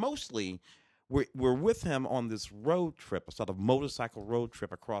that, but mostly we're with him on this road trip, a sort of motorcycle road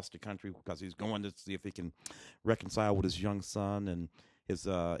trip across the country, because he's going to see if he can reconcile with his young son and his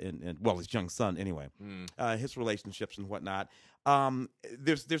young son anyway, his relationships and whatnot.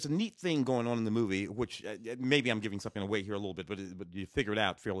 There's a neat thing going on in the movie, which maybe I'm giving something away here a little bit, but you figure it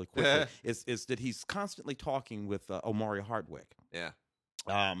out fairly quickly. is that he's constantly talking with Omari Hardwick. Yeah.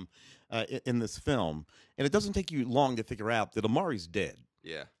 In this film, and it doesn't take you long to figure out that Omari's dead.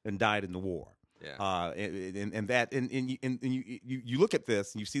 Yeah. And died in the war. Yeah. And you look at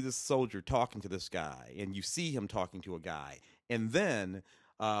this and you see this soldier talking to this guy, and you see him talking to a guy, and then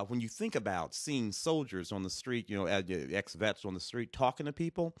when you think about seeing soldiers on the street, ex-vets on the street talking to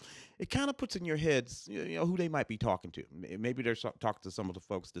people, it kind of puts in your heads, who they might be talking to. Maybe they're talking to some of the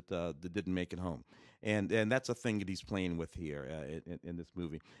folks that didn't make it home, and that's a thing that he's playing with here in this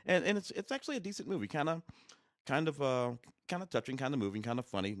movie, and it's actually a decent movie, kind of touching, kind of moving, kind of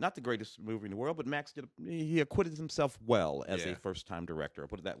funny. Not the greatest movie in the world, but Max he acquitted himself well as a first-time director. I'll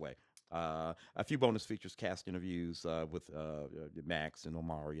put it that way. A few bonus features, cast interviews with Max and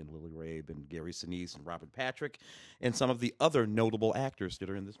Omari and Lily Rabe and Gary Sinise and Robert Patrick and some of the other notable actors that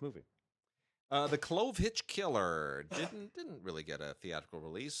are in this movie. The Clove Hitch Killer didn't really get a theatrical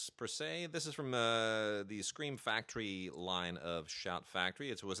release per se. This is from the Scream Factory line of Shout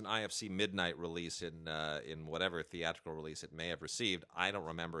Factory. It was an IFC midnight release in whatever theatrical release it may have received. I don't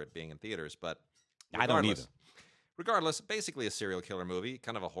remember it being in theaters, but I don't either. Regardless, basically a serial killer movie,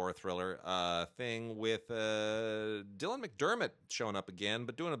 kind of a horror thriller thing with Dylan McDermott showing up again,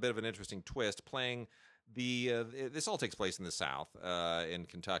 but doing a bit of an interesting twist, playing this all takes place in the South, in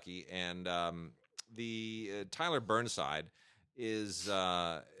Kentucky, and Tyler Burnside plays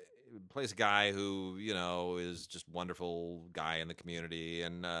a guy who is just wonderful guy in the community,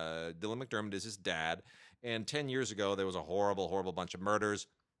 and Dylan McDermott is his dad. And 10 years ago, there was a horrible bunch of murders,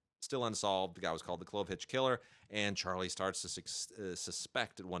 still unsolved. The guy was called the Clove Hitch Killer, and Charlie starts to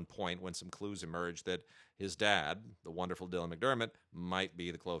suspect at one point, when some clues emerge, that his dad, the wonderful Dylan McDermott, might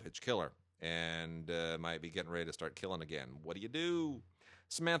be the Clove Hitch Killer, and might be getting ready to start killing again. What do?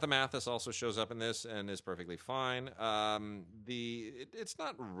 Samantha Mathis also shows up in this and is perfectly fine. It's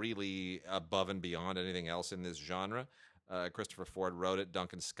not really above and beyond anything else in this genre. Christopher Ford wrote it,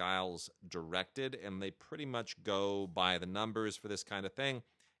 Duncan Skiles directed, and they pretty much go by the numbers for this kind of thing.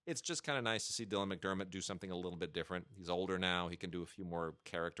 It's just kind of nice to see Dylan McDermott do something a little bit different. He's older now. He can do a few more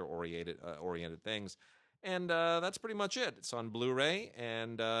character-oriented things. And that's pretty much it. It's on Blu-ray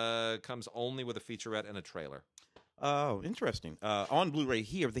and comes only with a featurette and a trailer. Oh, interesting. On Blu-ray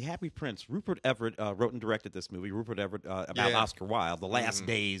here, The Happy Prince, Rupert Everett wrote and directed this movie. Rupert Everett about Oscar Wilde. The last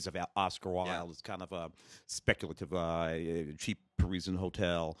days of Oscar Wilde is kind of a speculative, cheap Parisian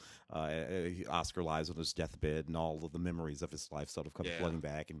hotel. Oscar lies on his deathbed, and all of the memories of his life sort of come flooding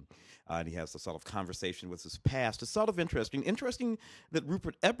back, and he has a sort of conversation with his past. It's sort of interesting. Interesting that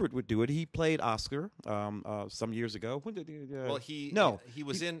Rupert Everett would do it. He played Oscar some years ago. When did he? He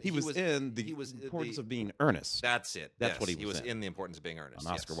was in The Importance of Being Earnest. That's it. That's what he was in The Importance of Being Earnest.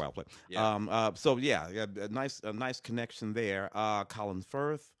 An Oscar Wilde play. A nice connection there. Colin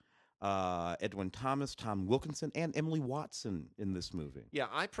Firth. Edwin Thomas, Tom Wilkinson, and Emily Watson in this movie. Yeah,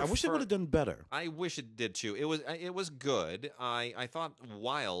 I wish it would have done better. I wish it did too. It was good. I thought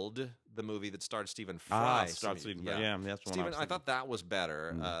Wilde the movie that starred Stephen Fry. Stephen Fry. Yeah, that's one. Stephen, I thought that was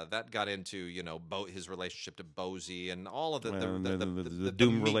better. That got into his relationship to Bosie and all of the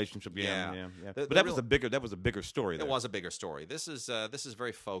Doom relationship. Yeah. But that was a bigger story. It was a bigger story. This is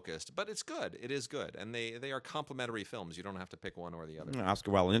very focused, but it's good. It is good, and they are complementary films. You don't have to pick one or the other.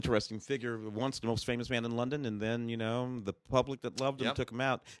 Oscar Wilde, an interesting figure, once the most famous man in London, and then the public that loved him took him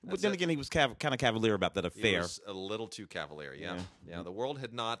out. But then again, he was kind of cavalier about that affair. He was a little too cavalier. Yeah. The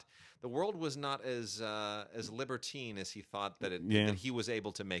world was not as libertine as he thought that he was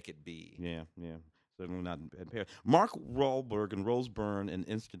able to make it be. Yeah. Certainly not impaired. Mark Wahlberg and Rose Byrne in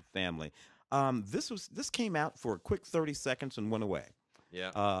Instant Family. This came out for a quick 30 seconds and went away.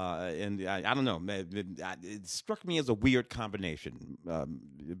 Yeah. And I don't know. It struck me as a weird combination.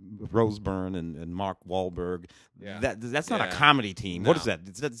 Rose Byrne and Mark Wahlberg. Yeah. That's not a comedy team. No. What is that?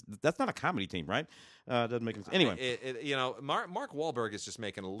 That's not a comedy team, right? Doesn't make any sense. Anyway. Mark Wahlberg is just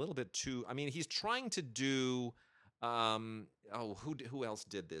making a little bit too. I mean, he's trying to do. Who else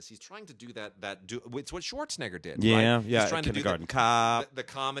did this? He's trying to do it's what Schwarzenegger did. Yeah, right? yeah. He's trying Kindergarten to do Cop, the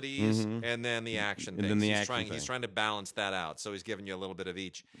comedies, and then the action things. Then the He's trying to balance that out. So he's giving you a little bit of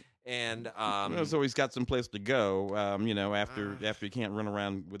each. And so he's got some place to go. After he can't run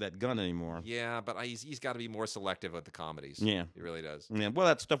around with that gun anymore. Yeah, but he's got to be more selective with the comedies. Yeah, he really does. Yeah, well,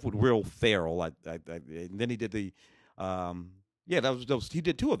 that stuff with Will Ferrell. Then he did the. He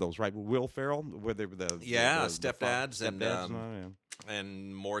did two of those, right? With Will Ferrell, where they were Stepdads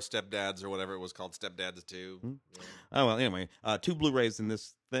and more Stepdads or whatever it was called, Stepdads 2. Mm-hmm. Yeah. Oh, well, anyway, 2 Blu-rays in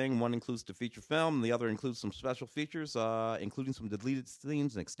this thing. One includes the feature film, and the other includes some special features, including some deleted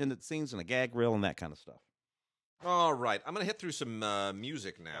scenes and extended scenes and a gag reel and that kind of stuff. All right, I'm going to hit through some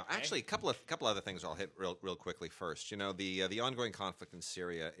music now. Okay. Actually, a couple other things I'll hit real quickly first. The ongoing conflict in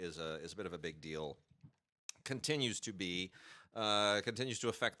Syria is a bit of a big deal. Continues to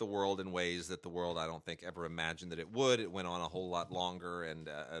affect the world in ways that the world, I don't think, ever imagined that it would. It went on a whole lot longer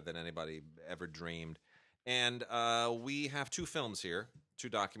than anybody ever dreamed. And we have 2 films here, 2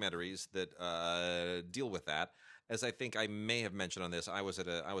 documentaries that deal with that. As I think I may have mentioned on this, I was at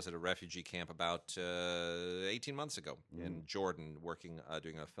a refugee camp about 18 months ago in Jordan,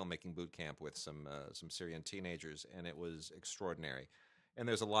 doing a filmmaking boot camp with some Syrian teenagers, and it was extraordinary. And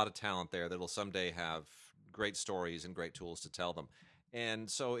there's a lot of talent there that'll someday have great stories and great tools to tell them. And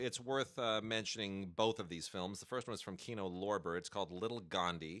so it's worth mentioning both of these films. The first one is from Kino Lorber. It's called Little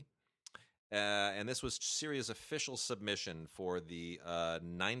Gandhi. And this was Syria's official submission for the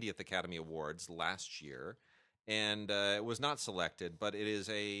 90th Academy Awards last year. And it was not selected, but it is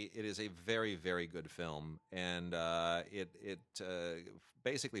a very, very good film. And it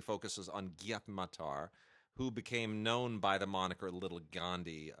basically focuses on Giat Matar, who became known by the moniker Little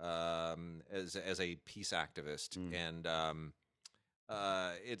Gandhi as a peace activist, and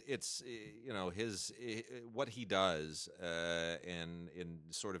it's what he does in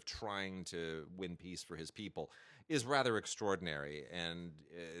sort of trying to win peace for his people is rather extraordinary, and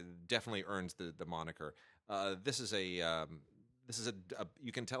definitely earns the moniker. This is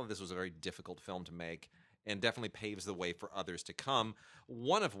you can tell this was a very difficult film to make, and definitely paves the way for others to come.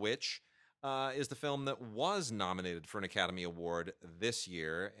 One of which. Is the film that was nominated for an Academy Award this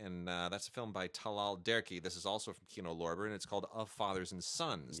year, and that's a film by Talal Derki. This is also from Kino Lorber, and it's called Of Fathers and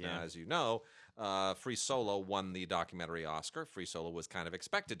Sons. Yeah. Now, as you know, Free Solo won the documentary Oscar. Free Solo was kind of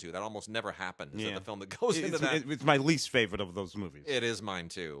expected to. That almost never happened. Yeah. The film that goes into that. It's my least favorite of those movies. It is mine,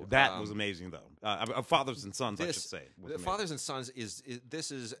 too. That was amazing, though. Of Fathers and Sons, I should say. Fathers and Sons is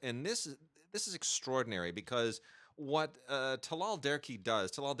extraordinary because what Talal Derki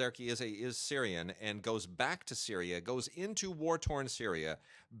does, Talal Derki is Syrian and goes back to Syria, goes into war-torn Syria,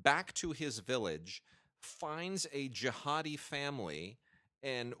 back to his village, finds a jihadi family,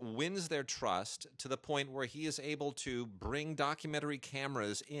 and wins their trust to the point where he is able to bring documentary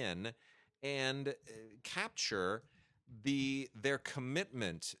cameras in and capture their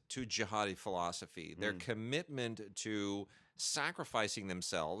commitment to jihadi philosophy, their commitment to sacrificing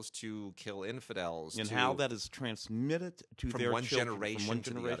themselves to kill infidels, and how that is transmitted to their one children, generation from one to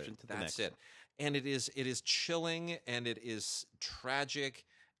generation the other. to the That's next. it. And it is chilling, and it is tragic,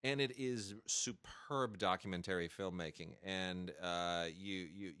 and it is superb documentary filmmaking. And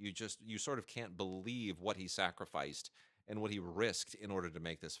you sort of can't believe what he sacrificed and what he risked in order to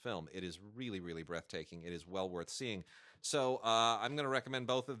make this film. It is really, really breathtaking. It is well worth seeing. So I'm going to recommend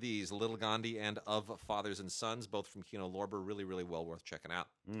both of these, Little Gandhi and Of Fathers and Sons, both from Kino Lorber. Really, really well worth checking out.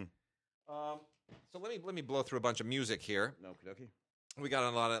 So let me blow through a bunch of music here. Okey-dokey. We got a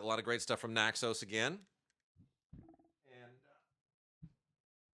lot of great stuff from Naxos again.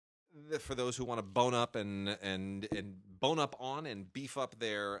 And for those who want to bone up and bone up on and beef up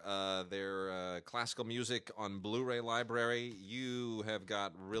their classical music on Blu-ray library, you have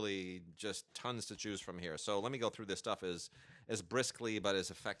got really just tons to choose from here. So let me go through this stuff as briskly but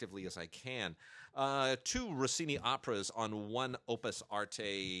as effectively as I can. 2 Rossini operas on one Opus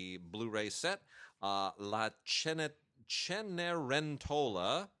Arte Blu-ray set. La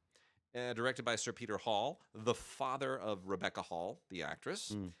Cenerentola, directed by Sir Peter Hall, the father of Rebecca Hall, the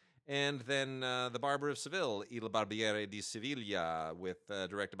actress. And then The Barber of Seville, Il Barbiere di Siviglia,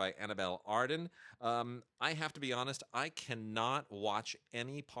 directed by Annabelle Arden. I have to be honest, I cannot watch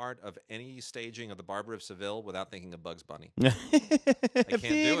any part of any staging of The Barber of Seville without thinking of Bugs Bunny. I can't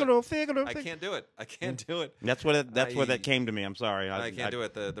do it. I can't do it. I can't do it. That's what that came to me. I'm sorry. I can't do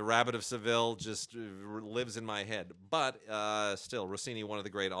it. The Rabbit of Seville just lives in my head. But still, Rossini, one of the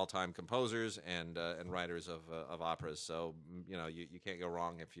great all-time composers and writers of operas. So you can't go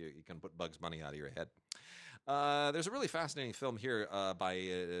wrong if you can put Bugs Bunny out of your head. There's a really fascinating film here by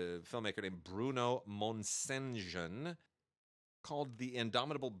a filmmaker named Bruno Monsengen called The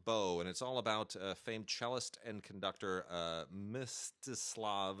Indomitable Bow, and it's all about famed cellist and conductor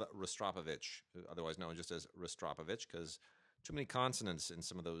Mstislav Rostropovich, otherwise known just as Rostropovich, because too many consonants in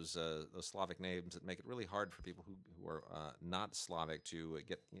some of those Slavic names that make it really hard for people who are not Slavic to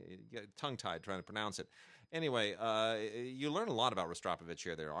get tongue-tied trying to pronounce it. Anyway, you learn a lot about Rostropovich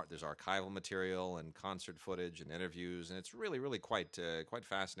here. There's archival material and concert footage and interviews, and it's really, really quite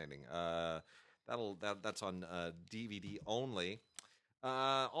fascinating. That's on DVD only.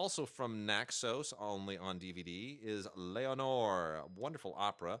 Also from Naxos, only on DVD, is Leonore, a wonderful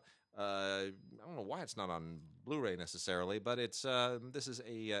opera. I don't know why it's not on Blu-ray necessarily, but this is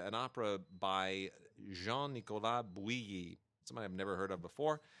an opera by Jean-Nicolas Bouilly, somebody I've never heard of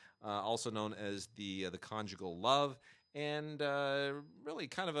before. Also known as the Conjugal Love, and really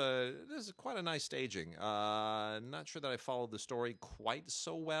this is quite a nice staging. Not sure that I followed the story quite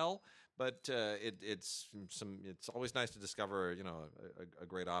so well, but it's always nice to discover a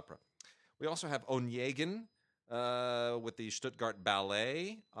great opera. We also have Onegin with the Stuttgart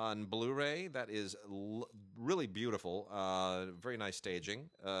Ballet on Blu-ray. That is really beautiful. Very nice staging.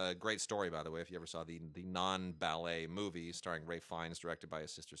 Great story, by the way, if you ever saw the non-ballet movie starring Ralph Fiennes, directed by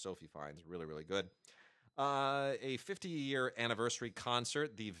his sister Sophie Fiennes. Really, really good. A 50-year anniversary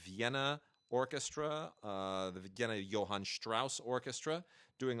concert, the Vienna Orchestra, the Vienna Johann Strauss Orchestra,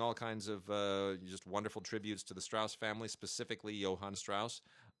 doing all kinds of just wonderful tributes to the Strauss family, specifically Johann Strauss,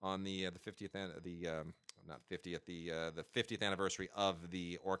 on the 50th the 50th anniversary of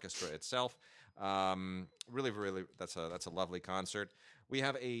the orchestra itself. Really, really, that's a lovely concert. We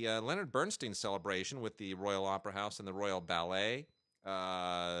have a Leonard Bernstein celebration with the Royal Opera House and the Royal Ballet.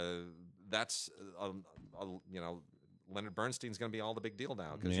 That's Leonard Bernstein's going to be all the big deal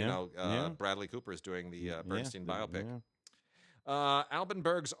now because Bradley Cooper is doing the Bernstein biopic. Alban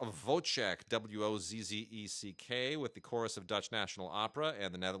Berg's Wozzeck, Wozzeck, with the chorus of Dutch National Opera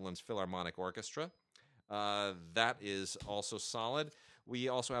and the Netherlands Philharmonic Orchestra. That is also solid. We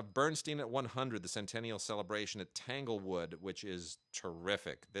also have Bernstein at 100, the centennial celebration at Tanglewood, which is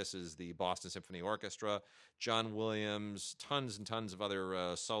terrific. This is the Boston Symphony Orchestra, John Williams, tons and tons of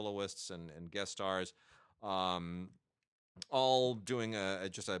other soloists and guest stars, all doing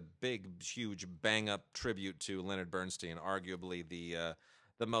just a big, huge, bang-up tribute to Leonard Bernstein, arguably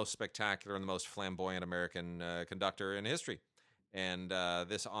the most spectacular and the most flamboyant American conductor in history. And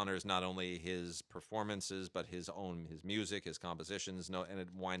this honors not only his performances, but his music, his compositions. And it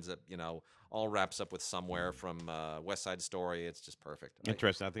winds up, all wraps up with Somewhere from West Side Story. It's just perfect.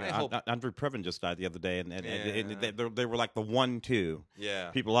 Interesting. I think Andre Previn just died the other day, and they were like the 1-2.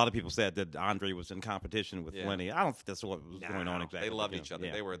 Yeah. A lot of people said that Andre was in competition with Lenny. I don't think that's what was going on exactly. They loved each other.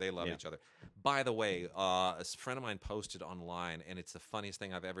 Yeah. They loved each other. By the way, a friend of mine posted online, and it's the funniest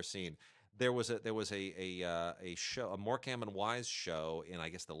thing I've ever seen. There was a show, a Morecambe and Wise show in, I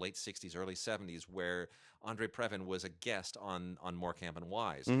guess, the late 60s, early 70s, where Andre Previn was a guest on Morecambe and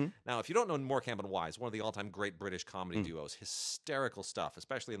Wise. Mm-hmm. Now, if you don't know Morecambe and Wise, one of the all-time great British comedy duos, hysterical stuff,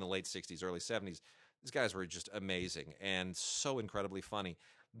 especially in the late 60s, early 70s. These guys were just amazing and so incredibly funny.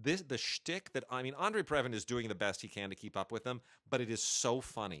 The shtick that, Andre Previn is doing the best he can to keep up with them, but it is so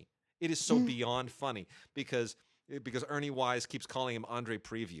funny. It is so beyond funny because Ernie Wise keeps calling him Andre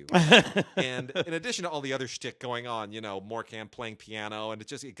Preview. And in addition to all the other shtick going on, Morecambe playing piano, and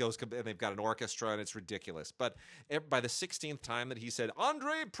it goes, and they've got an orchestra, and it's ridiculous. But by the 16th time that he said,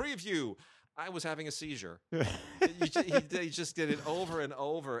 Andre Preview, I was having a seizure. He just did it over and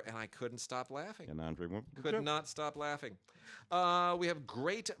over, and I couldn't stop laughing. And Andre could not stop laughing. We have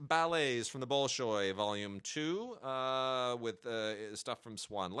great ballets from the Bolshoi, Volume 2, with stuff from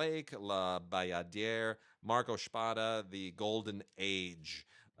Swan Lake, La Bayadère, Marco Spada, The Golden Age.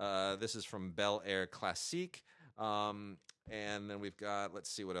 This is from Bel Air Classique. And then we've got, let's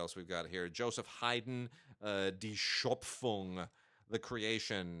see what else we've got here. Joseph Haydn, Die Schöpfung, The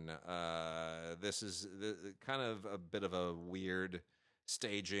Creation. This is kind of a bit of a weird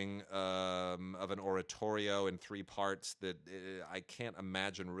staging of an oratorio in 3 parts that I can't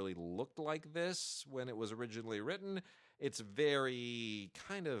imagine really looked like this when it was originally written. It's very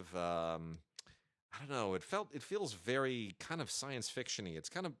kind of I don't know. It feels very kind of science fiction-y. It's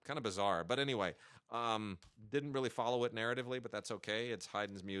kind of bizarre. But anyway, didn't really follow it narratively, but that's okay. It's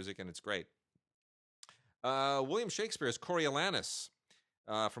Haydn's music and it's great. William Shakespeare's Coriolanus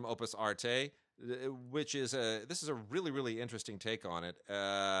from Opus Arte, which is this is a really, really interesting take on it.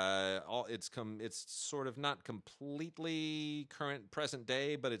 It's sort of not completely present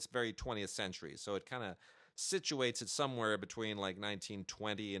day, but it's very 20th century. So it kind of situates it somewhere between like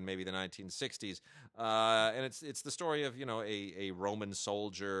 1920 and maybe the 1960s, and it's the story of a Roman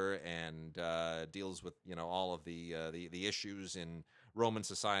soldier and deals with all of the issues in Roman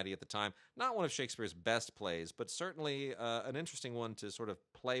society at the time. Not one of Shakespeare's best plays, but certainly an interesting one to sort of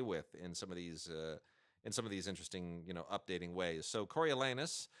play with in some of these interesting updating ways. So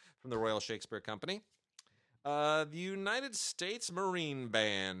Coriolanus from the Royal Shakespeare Company. The United States Marine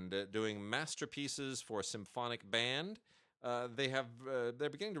Band doing masterpieces for symphonic band. They're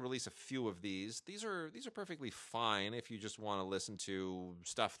beginning to release a few of these. These are perfectly fine if you just want to listen to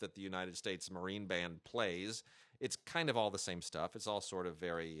stuff that the United States Marine Band plays. It's kind of all the same stuff. It's all sort of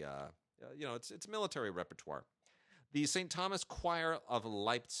very it's military repertoire. The St. Thomas Choir of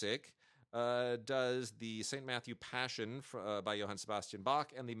Leipzig does the St. Matthew Passion by Johann Sebastian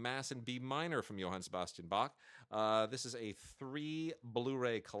Bach and the Mass in B minor from Johann Sebastian Bach. This is a 3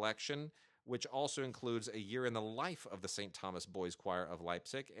 Blu-ray collection, which also includes a year in the life of the St. Thomas Boys Choir of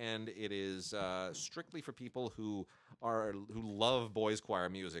Leipzig, and it is strictly for people who love boys choir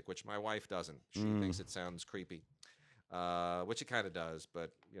music, which my wife doesn't. She thinks it sounds creepy. Which it kind of does,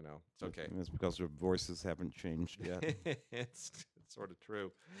 but it's okay. It's because their voices haven't changed yet. It's sort of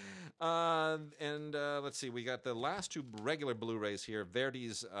true. And let's see, we got the last 2 regular Blu-rays here.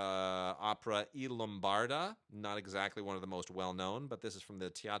 Verdi's opera I Lombarda, not exactly one of the most well-known, but this is from the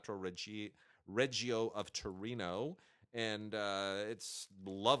Teatro Regio of Torino, and it's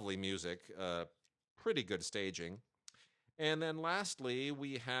lovely music, pretty good staging. And then lastly,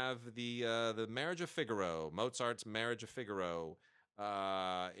 we have the Marriage of Figaro, Mozart's Marriage of Figaro,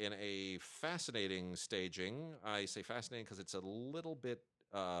 in a fascinating staging. I say fascinating because it's a little bit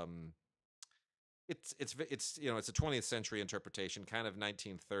it's a 20th century interpretation, kind of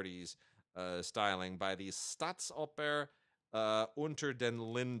 1930s styling by the Staatsoper Unter den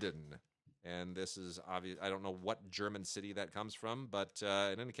Linden. And this is obvious. I don't know what German city that comes from, but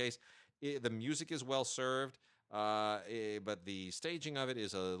in any case, the music is well served. But the staging of it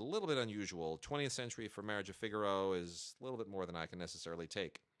is a little bit unusual. 20th century for Marriage of Figaro is a little bit more than I can necessarily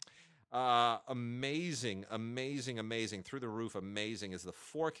take. Amazing, through the roof amazing is the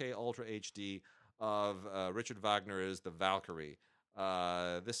 4K Ultra HD of Richard Wagner's The Valkyrie.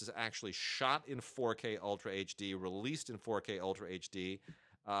 This is actually shot in 4K Ultra HD, released in 4K Ultra HD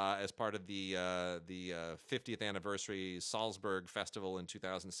as part of the 50th anniversary Salzburg Festival in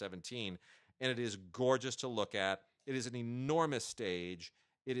 2017. And it is gorgeous to look at. It is an enormous stage.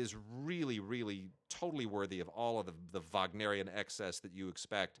 It is really, really totally worthy of all of the Wagnerian excess that you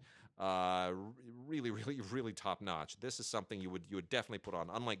expect. Really, really, really top notch. This is something you would definitely put on,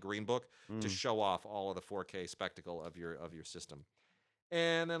 unlike Green Book, to show off all of the 4K spectacle of your system.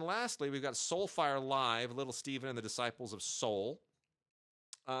 And then lastly, we've got Soulfire Live, Little Steven and the Disciples of Soul,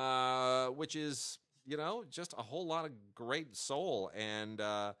 which is just a whole lot of great soul and.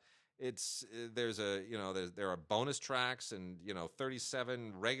 There are bonus tracks and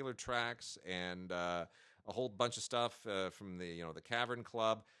 37 regular tracks and a whole bunch of stuff from the Cavern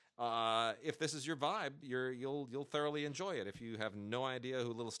Club. If this is your vibe, you'll thoroughly enjoy it. If you have no idea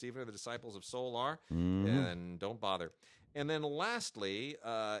who Little Steven or the Disciples of Soul are, then don't bother. And then lastly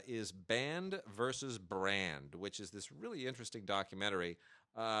is Band versus Brand, which is this really interesting documentary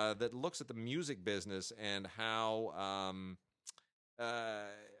that looks at the music business and how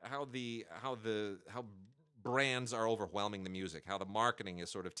brands are overwhelming the music, how the marketing is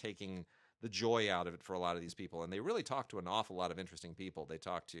sort of taking the joy out of it for a lot of these people, and they really talk to an awful lot of interesting people. They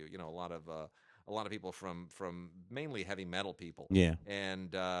talk to a lot of people from mainly heavy metal people,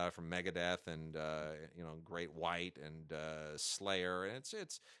 and from Megadeth and Great White and Slayer, and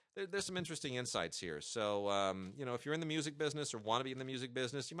it's there's some interesting insights here. So, if you're in the music business or want to be in the music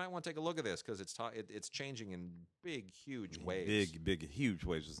business, you might want to take a look at this because it's changing in big, huge waves. Big, huge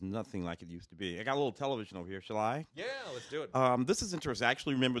waves. It's nothing like it used to be. I got a little television over here. Shall I? Yeah, let's do it. This is interesting. I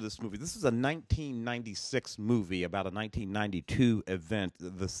actually remember this movie. This is a 1996 movie about a 1992 event,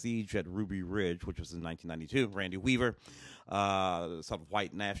 the siege at Ruby Ridge, which was in 1992. Randy Weaver, sort of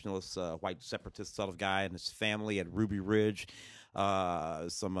white nationalist, white separatist sort of guy, and his family at Ruby Ridge.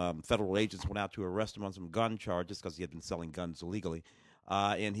 Some federal agents went out to arrest him on some gun charges because he had been selling guns illegally.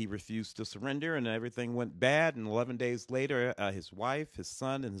 And he refused to surrender, and everything went bad. And 11 days later, his wife, his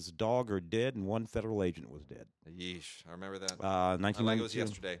son, and his dog are dead, and one federal agent was dead. Yeesh, I remember that. 1992. Like it was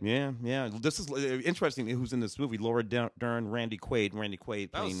yesterday. Yeah. This is interesting. Who's in this movie? Laura Dern, Randy Quaid. Randy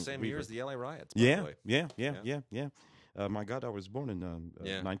Quaid. That was the same year as the LA riots. Yeah. My God, I was born in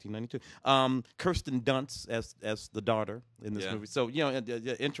 1992. Kirsten Dunst as the daughter in this movie. So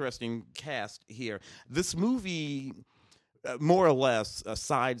interesting cast here. This movie. More or less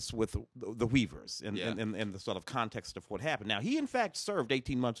sides with the Weavers in the sort of context of what happened. Now, he in fact served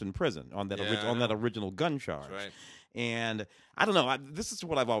 18 months in prison on that original gun charge. That's right. And I don't know. This is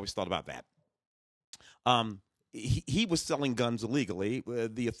what I've always thought about that. He was selling guns illegally.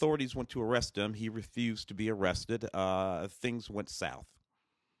 The authorities went to arrest him. He refused to be arrested. Things went south.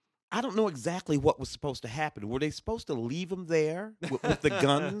 I don't know exactly what was supposed to happen. Were they supposed to leave him there with the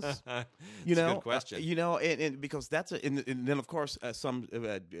guns? That's a good question. And because and then of course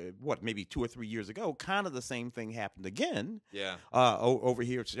maybe 2 or 3 years ago, kind of the same thing happened again. Yeah. Over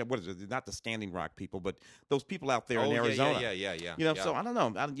here, what is it? Not the Standing Rock people, but those people out there in Arizona. Yeah. So I don't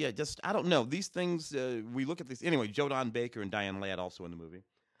know. I don't know. These things we look at these anyway. Joe Don Baker and Diane Ladd also in the movie.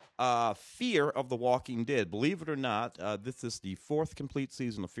 Fear of the Walking Dead. Believe it or not, this is the 4th complete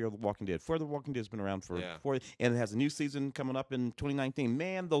season of Fear of the Walking Dead. Fear of the Walking Dead has been around for 4, and it has a new season coming up in 2019.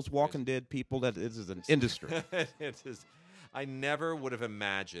 Man, those Walking Dead people, this is an industry. It is. I never would have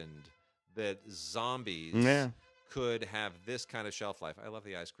imagined that zombies could have this kind of shelf life. I love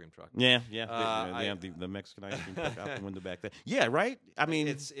the ice cream truck. The Mexican ice cream truck out the window back there. Yeah, right? I mean,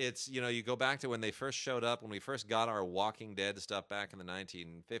 it's you go back to when they first showed up, when we first got our Walking Dead stuff back in the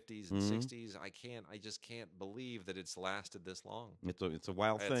 1950s and 60s. I just can't believe that it's lasted this long. It's a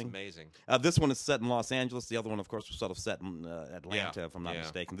wild thing. It's amazing. This one is set in Los Angeles. The other one, of course, was sort of set in Atlanta, if I'm not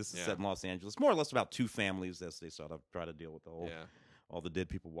mistaken. This is set in Los Angeles. More or less about 2 families as they sort of try to deal with the whole all the dead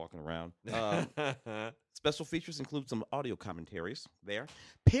people walking around. Special features include some audio commentaries there.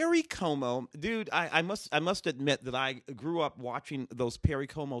 Perry Como, dude, I must admit that I grew up watching those Perry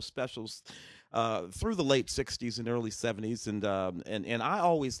Como specials through the late 60s and early 70s, and I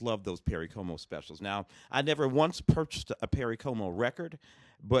always loved those Perry Como specials. Now, I never once purchased a Perry Como record,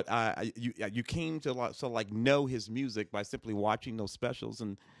 but you came to know his music by simply watching those specials,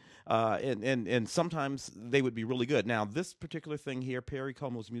 and sometimes they would be really good. Now, this particular thing here, Perry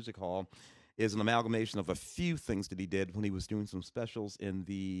Como's Music Hall, is an amalgamation of a few things that he did when he was doing some specials in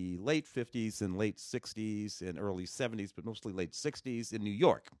the late 50s and late 60s and early 70s, but mostly late 60s in New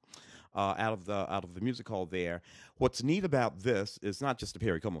York. Out of the music hall there. What's neat about this is not just the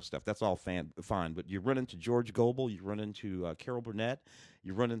Perry Como stuff. That's all fine, but you run into George Gobel, you run into Carol Burnett,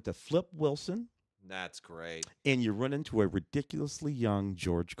 you run into Flip Wilson. That's great. And you run into a ridiculously young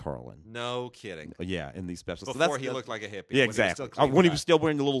George Carlin. No kidding. Yeah, in these specials. Before he looked like a hippie. Yeah, exactly. When he was still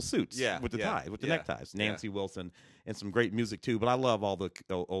wearing the little suits with the tie, with the neckties. Nancy Wilson, and some great music too. But I love all the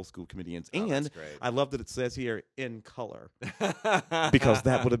old school comedians. And I love that it says here in color because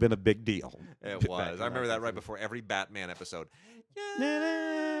that would have been a big deal. It was. I remember that right before every Batman episode.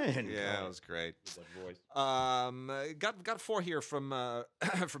 Yeah, it was great. Got 4 here from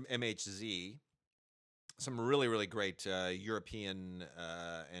from MHZ. Some really, really great European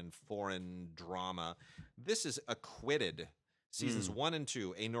and foreign drama. This is Acquitted, seasons 1 and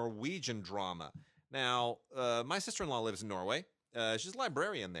 2, a Norwegian drama. Now, my sister-in-law lives in Norway. She's a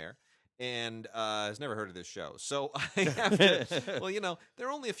librarian there and has never heard of this show. So I have to, there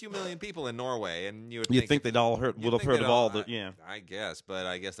are only a few million people in Norway, and you think they'd all would have heard of all the, I guess, but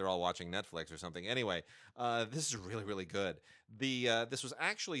I guess they're all watching Netflix or something. Anyway, this is really, really good. This was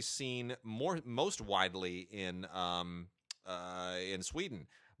actually seen most widely in Sweden.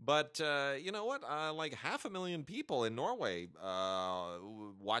 But you know what? Like 500,000 people in Norway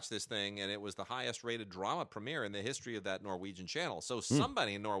watched this thing, and it was the highest-rated drama premiere in the history of that Norwegian channel. So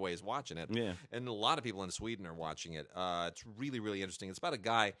somebody in Norway is watching it, and a lot of people in Sweden are watching it. It's really, really interesting. It's about a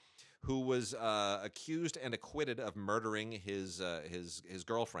guy who was accused and acquitted of murdering his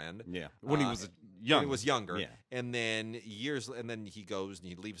girlfriend. Yeah, when he was young. When he was younger. Yeah. And then he goes and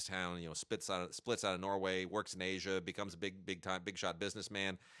he leaves town. Splits out of Norway, works in Asia, becomes a big shot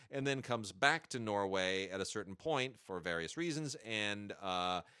businessman, and then comes back to Norway at a certain point for various reasons, and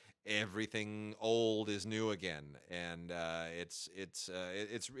everything old is new again, and it's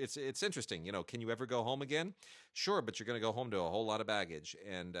interesting. Can you ever go home again? Sure, but you're going to go home to a whole lot of baggage,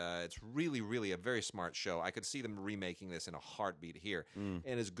 and it's really a very smart show. I could see them remaking this in a heartbeat here.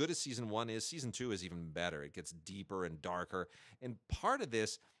 And as good as season 1 is, season 2 is even better. It gets deeper and darker, and part of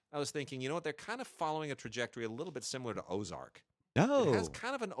this, I was thinking, they're kind of following a trajectory a little bit similar to Ozark. Oh. It has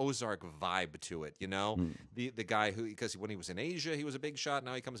kind of an Ozark vibe to it, The guy because when he was in Asia, he was a big shot.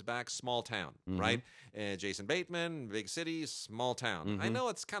 Now he comes back, small town, right? And Jason Bateman, big city, small town. I know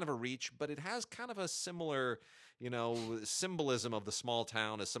it's kind of a reach, but it has kind of a similar, symbolism of the small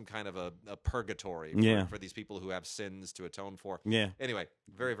town as some kind of a purgatory for these people who have sins to atone for. Yeah. Anyway,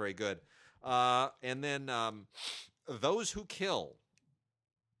 very, very good. And then Those Who Kill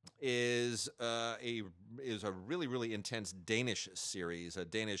is a really intense Danish series, a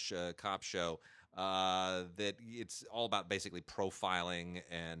Danish cop show that it's all about basically profiling,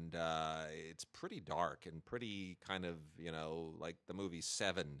 and it's pretty dark and pretty kind of like the movie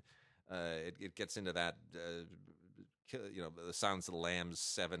Seven. It gets into that the Silence of the Lambs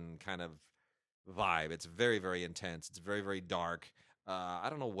 7 kind of vibe. It's very, very intense. It's very, very dark. I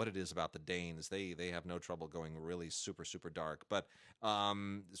don't know what it is about the Danes. They have no trouble going really super, super dark. But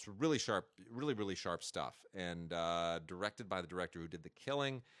it's really sharp, really sharp stuff. And directed by the director who did The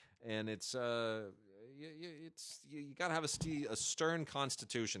Killing. And you got to have a stern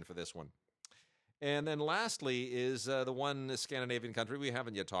constitution for this one. And then lastly is the one Scandinavian country we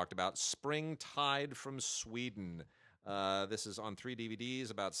haven't yet talked about, Springtide from Sweden. This is on 3 DVDs,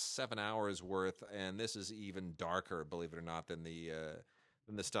 about 7 hours worth, and this is even darker, believe it or not, than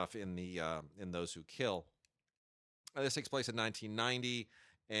the stuff in Those Who Kill. This takes place in 1990,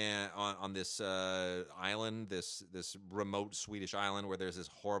 and on this island, this remote Swedish island where there's this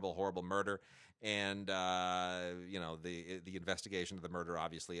horrible murder, and the investigation of the murder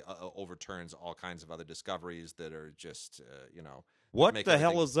obviously overturns all kinds of other discoveries that are just What the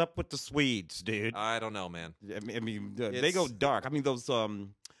hell is up with the Swedes, dude? I don't know, man. I mean, they go dark. I mean, those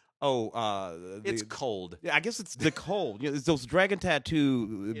it's cold. Yeah, I guess it's the cold. It's those dragon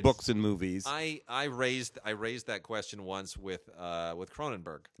tattoo books and movies. I raised that question once with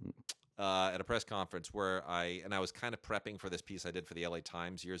Cronenberg at a press conference where I was kind of prepping for this piece I did for the LA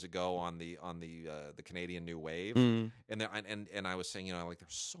Times years ago on the Canadian New Wave, and I was saying, there's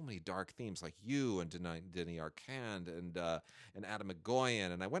so many dark themes, like you and Denis Arcand and Adam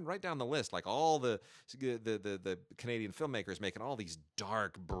McGoyan, and I went right down the list, like all the Canadian filmmakers making all these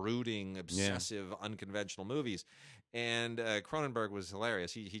dark, brooding, obsessive, unconventional movies, and Cronenberg was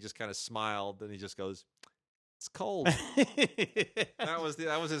hilarious. He just kind of smiled and he just goes, "It's cold." That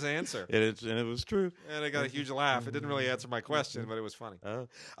was his answer. And it was true. And I got a huge laugh. It didn't really answer my question, but it was funny.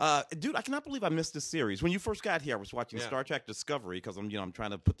 Dude, I cannot believe I missed this series. When you first got here, I was watching Star Trek Discovery because I'm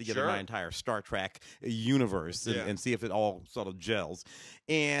trying to put together my entire Star Trek universe and see if it all sort of gels.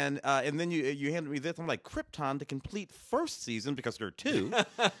 And then you handed me this. I'm like, Krypton, the complete first season, because there are two.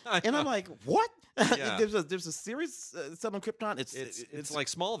 And I'm like, what? Yeah. there's a series set on Krypton. It's like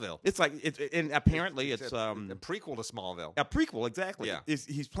Smallville. It's like and apparently it's a prequel to Smallville. A prequel, exactly. Yeah.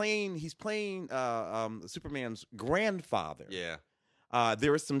 He's playing Superman's grandfather. Yeah.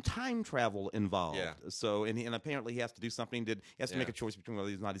 There is some time travel involved. Yeah. So and apparently he has to do something. He has to make a choice between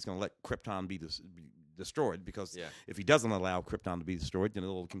whether or not he's going to let Krypton be destroyed, because if he doesn't allow Krypton to be destroyed, then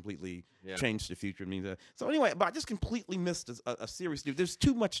it'll completely change the future. So anyway, but I just completely missed a series. Dude, there's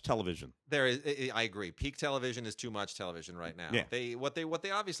too much television. There is. I agree. Peak television is too much television right now. Yeah. What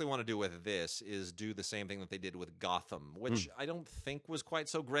they obviously want to do with this is do the same thing that they did with Gotham, which I don't think was quite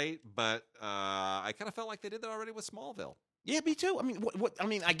so great, but I kind of felt like they did that already with Smallville. Yeah, me too. I mean, what? I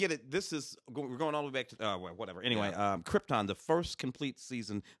mean, I get it. We're going all the way back to whatever. Anyway, Krypton, the first complete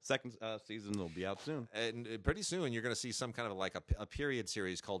season, second season will be out soon, and pretty soon you're going to see some kind of like a period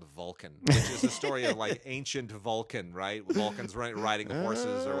series called Vulcan, which is a story of like ancient Vulcan, right? Vulcans riding the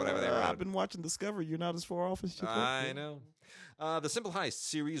horses or whatever they were. I've been watching Discovery. You're not as far off as you think. I know. The Simple Heist,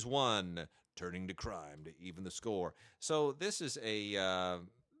 Series 1, Turning to Crime to Even the Score. So this is a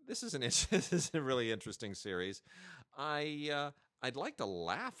really interesting series. I'd like to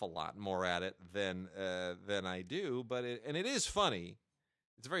laugh a lot more at it than I do, but it is funny.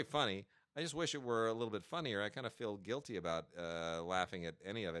 It's very funny. I just wish it were a little bit funnier. I kind of feel guilty about laughing at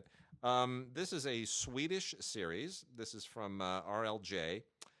any of it. This is a Swedish series. This is from RLJ,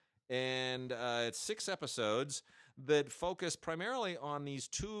 and it's 6 episodes that focus primarily on these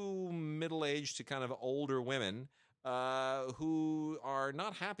 2 middle-aged to kind of older women who are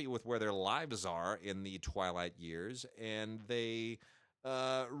not happy with where their lives are in the twilight years, and they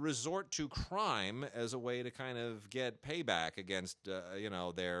resort to crime as a way to kind of get payback against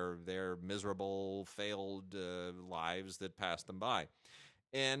their miserable, failed lives that passed them by.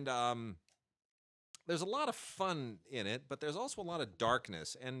 And there's a lot of fun in it, but there's also a lot of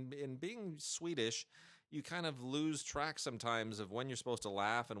darkness. And in being Swedish, you kind of lose track sometimes of when you're supposed to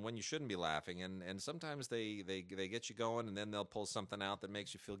laugh and when you shouldn't be laughing. And sometimes they get you going, and then they'll pull something out that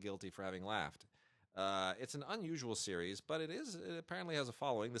makes you feel guilty for having laughed. It's an unusual series, but it apparently has a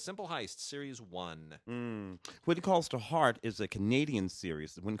following. The Simple Heist, Series 1. When It Calls to Heart is a Canadian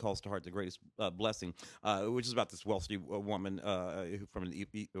series. When It Calls to Heart, The Greatest Blessing, which is about this wealthy woman from a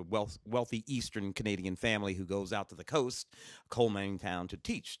wealthy Eastern Canadian family who goes out to the coast, coal mining town, to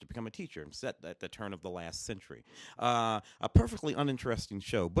become a teacher, set at the turn of the last century. A perfectly uninteresting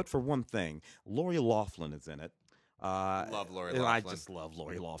show, but for one thing, Lori Loughlin is in it. Love Lori Loughlin. I just love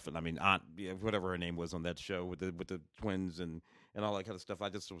Lori Loughlin. I mean, whatever her name was on that show with the twins and all that kind of stuff. I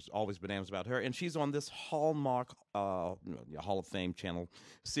just was always bananas about her. And she's on this Hallmark Hall of Fame channel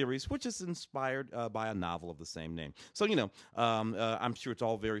series, which is inspired by a novel of the same name. So, I'm sure it's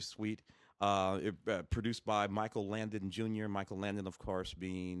all very sweet. Produced by Michael Landon Jr. Michael Landon, of course,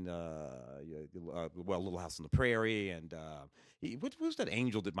 being Little House on the Prairie, and what was that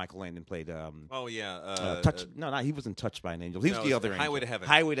angel that Michael Landon played? He wasn't Touched by an Angel. He was the other Highway angel. to Heaven.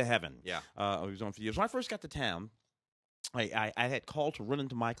 Highway to Heaven. Yeah, he was on for years. When I first got to town, I had called to run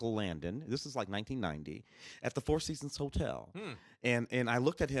into Michael Landon. This is like 1990 at the Four Seasons Hotel, and I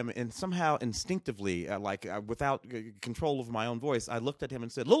looked at him, and somehow instinctively, without control of my own voice, I looked at him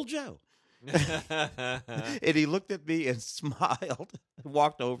and said, "Little Joe." And he looked at me and smiled,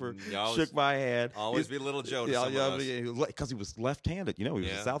 walked over, shook my hand. Always be Little Joe to some of us. Because he was left-handed. He was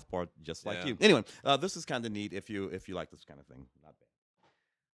a southpaw just like you. Anyway, this is kind of neat if you like this kind of thing. Not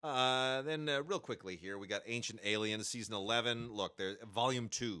bad. Then real quickly here, we got Ancient Aliens, Season 11. Look, there's Volume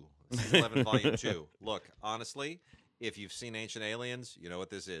 2. Season 11, Volume 2. Look, honestly, if you've seen Ancient Aliens, you know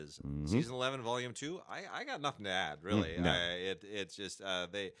what this is. Season 11, Volume 2, I got nothing to add, really. No. It's just,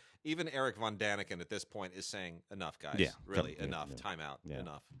 even Eric Von Daniken at this point is saying, enough, guys. Really, enough. Time out.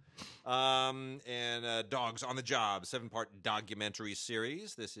 Enough. And Dogs on the Job, 7-part documentary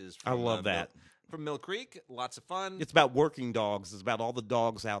series. This is from, I love that. From Mill Creek, lots of fun. It's about working dogs. It's about all the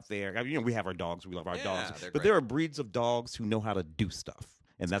dogs out there. I mean, we have our dogs. We love our dogs. But great. there are breeds of dogs who know how to do stuff.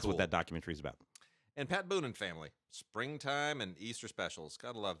 And that's cool. what that documentary is about. And Pat Boone and Family, springtime and Easter specials.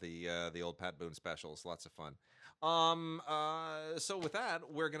 Gotta love the old Pat Boone specials. Lots of fun. So with that,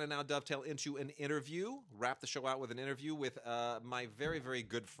 we're gonna now dovetail into an interview. Wrap the show out with an interview with my very, very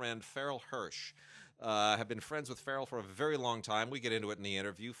good friend Farrell Hirsch. Have been friends with Farrell for a very long time. We get into it in the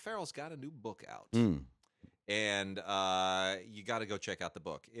interview. Farrell's got a new book out. And you got to go check out the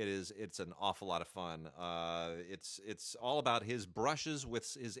book. It's an awful lot of fun. It's all about his brushes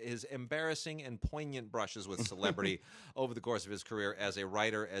with his embarrassing and poignant brushes with celebrity over the course of his career as a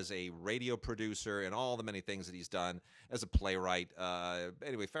writer, as a radio producer, and all the many things that he's done as a playwright.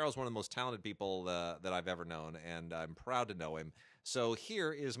 Anyway, Farrell's one of the most talented people that I've ever known, and I'm proud to know him. So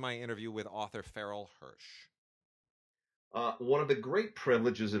here is my interview with author Farrell Hirsch. One of the great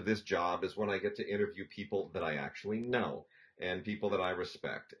privileges of this job is when I get to interview people that I actually know and people that I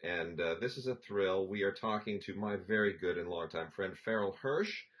respect. And this is a thrill. We are talking to my very good and longtime friend, Farrell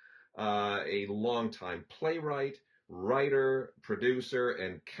Hirsch, a longtime playwright, writer, producer,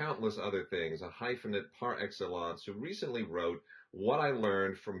 and countless other things, a hyphenate par excellence, who recently wrote What I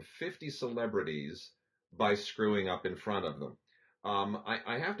Learned from 50 Celebrities by Screwing Up in Front of Them.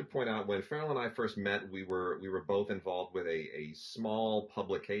 I have to point out, when Farrell and I first met, we were both involved with a small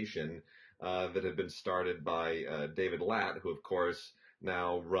publication that had been started by David Latt, who of course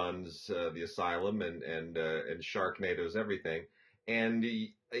now runs the Asylum and Sharknado's everything. And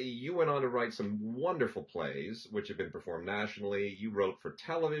you went on to write some wonderful plays, which have been performed nationally. You wrote for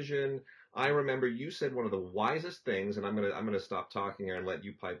television. I remember you said one of the wisest things, and I'm gonna stop talking here and let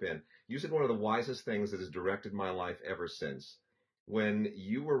you pipe in. You said one of the wisest things that has directed my life ever since. When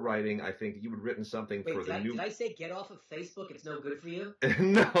you were writing, I think you had written something for the new... Did I say get off of Facebook? It's no good for you?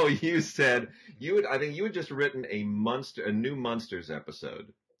 No, you said I think you had just written a new Munsters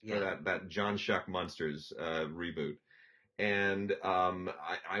episode for that John Shuck Munsters reboot. And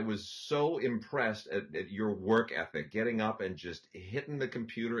I was so impressed at your work ethic, getting up and just hitting the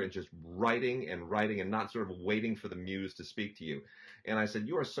computer and just writing and not sort of waiting for the muse to speak to you. And I said,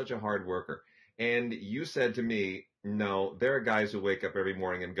 you are such a hard worker. And you said to me, no, there are guys who wake up every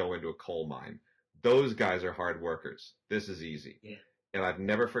morning and go into a coal mine. Those guys are hard workers. This is easy. Yeah. And I've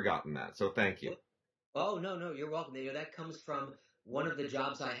never forgotten that. So thank you. Oh, no, you're welcome. That comes from one of the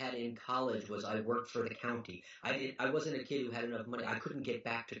jobs I had in college was I worked for the county. I wasn't a kid who had enough money. I couldn't get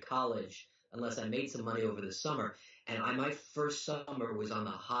back to college unless I made some money over the summer. And my first summer was on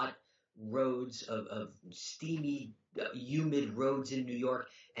the hot roads of steamy, humid roads in New York,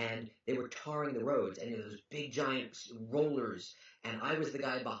 and they were tarring the roads, and those big giant rollers, and I was the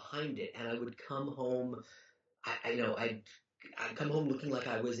guy behind it, and I would come home. I'd come home looking like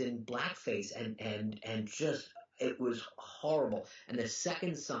I was in blackface, and just it was horrible. And the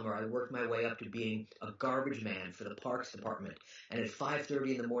second summer, I worked my way up to being a garbage man for the Parks Department. And at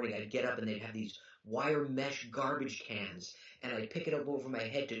 5:30 in the morning, I'd get up and they'd have these wire mesh garbage cans, and I'd pick it up over my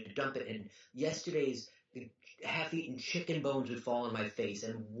head to dump it. And yesterday's half-eaten chicken bones would fall on my face,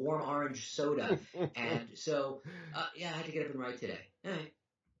 and warm orange soda. And so, I had to get up and write today. All right.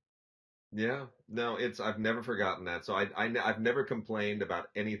 Yeah, no, I've never forgotten that. So I've never complained about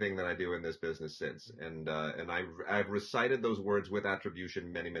anything that I do in this business since. And I've recited those words with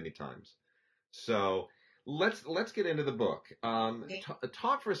attribution many, many times. So let's get into the book.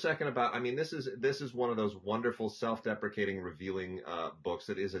 Talk for a second about, I mean, this is one of those wonderful self-deprecating, revealing books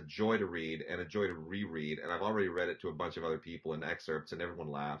that is a joy to read and a joy to reread. And I've already read it to a bunch of other people in excerpts, and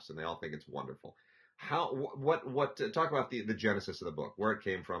everyone laughs and they all think it's wonderful. Talk about the genesis of the book, where it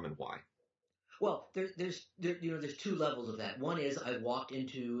came from and why. Well, there's two levels of that. One is I walked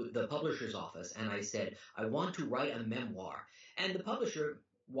into the publisher's office and I said, I want to write a memoir. And the publisher,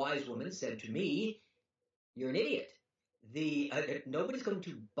 wise woman, said to me, you're an idiot. Nobody's going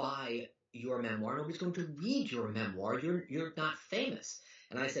to buy your memoir. Nobody's going to read your memoir. You're not famous.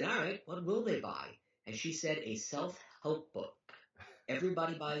 And I said, all right, what will they buy? And she said, a self-help book.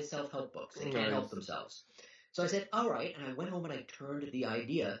 Everybody buys self-help books. They can't help themselves. So I said, all right. And I went home and I turned the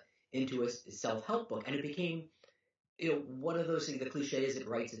idea into a self-help book, and it became, one of those things. The cliche is it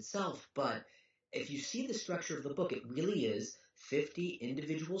writes itself, but if you see the structure of the book, it really is 50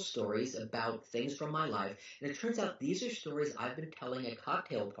 individual stories about things from my life, and it turns out these are stories I've been telling at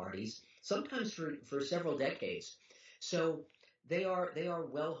cocktail parties, sometimes for several decades. So they are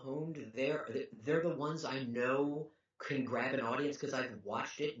well honed. They're the ones I know can grab an audience because I've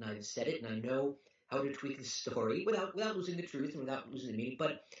watched it and I've said it, and I know how to tweak the story without losing the truth and without losing the meaning.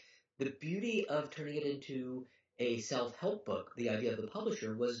 But the beauty of turning it into a self-help book, the idea of the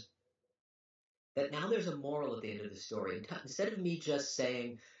publisher, was that now there's a moral at the end of the story. Instead of me just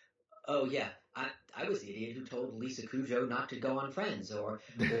saying, oh yeah, I was the idiot who told Lisa Kudrow not to go on Friends, or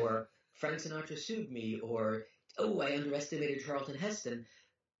Frank Sinatra sued me, or oh, I underestimated Charlton Heston.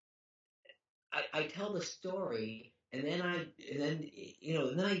 I tell the story, and then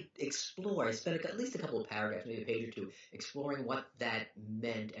I explore. I spend at least a couple of paragraphs, maybe a page or two, exploring what that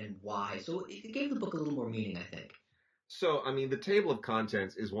meant and why. So it gave the book a little more meaning, I think. So, I mean, the table of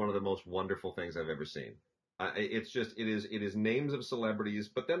contents is one of the most wonderful things I've ever seen. It is names of celebrities,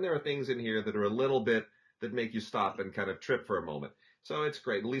 but then there are things in here that are a little bit that make you stop and kind of trip for a moment. So it's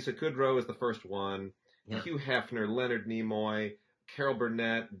great. Lisa Kudrow is the first one. Yeah. Hugh Hefner, Leonard Nimoy, Carol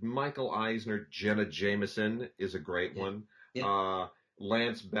Burnett, Michael Eisner, Jenna Jameson is a great one. Yeah.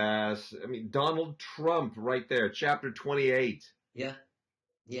 Lance Bass. I mean, Donald Trump right there, chapter 28. Yeah.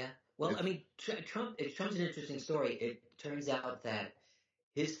 Yeah. Well, I mean, Trump's an interesting story. It turns out that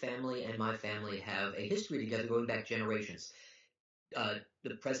his family and my family have a history together going back generations.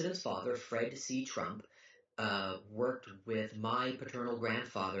 The president's father, Fred C. Trump, worked with my paternal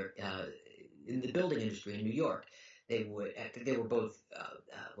grandfather in the building industry in New York. They were both,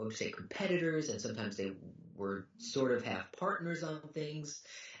 competitors, and sometimes they were sort of half partners on things,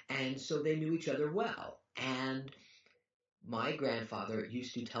 and so they knew each other well. And my grandfather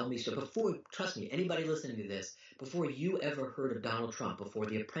used to tell me, so before, trust me, anybody listening to this, before you ever heard of Donald Trump, before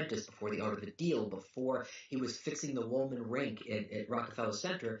The Apprentice, before The Art of the Deal, before he was fixing the Woolman Rink at Rockefeller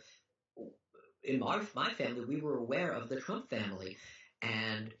Center, in my family, we were aware of the Trump family.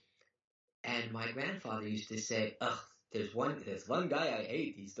 And my grandfather used to say, ugh, there's one guy I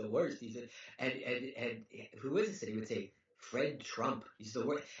hate. He's the worst. And who is this? And he would say, Fred Trump. He's the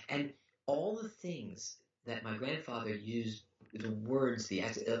worst. And all the things that my grandfather used, the words, the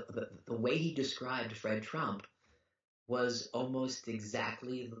way he described Fred Trump was almost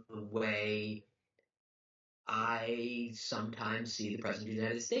exactly the way I sometimes see the President of the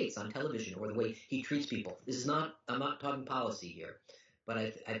United States on television, or the way he treats people. I'm not talking policy here, but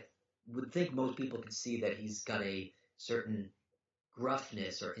I would think most people could see that he's got a certain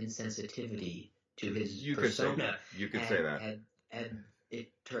gruffness or insensitivity to his persona. You could say that. And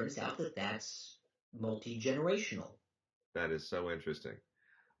it turns out that that's multi-generational. That is so interesting.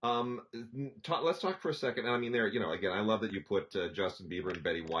 Let's talk for a second. I mean, again, I love that you put Justin Bieber and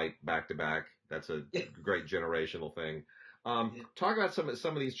Betty White back to back. That's a great generational thing. Talk about some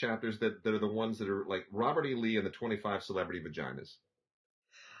of these chapters that are the ones that are like Robert E. Lee and the 25 celebrity vaginas.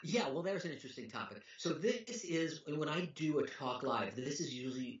 Yeah, well, there's an interesting topic. So this is, when I do a talk live, this is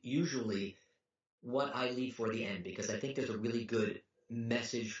usually what I leave for the end, because I think there's a really good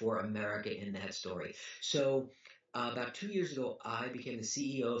message for America in that story. So about 2 years ago, I became the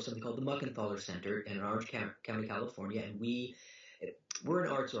CEO of something called the Muckenthaler Center in Orange County, California, and we're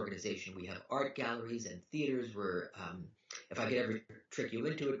an arts organization. We have art galleries and theaters. If I could ever trick you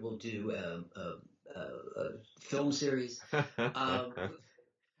into it, we'll do a film series.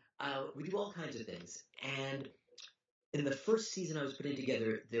 We do all kinds of things. And in the first season I was putting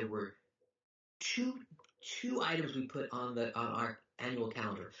together, there were two items we put on our annual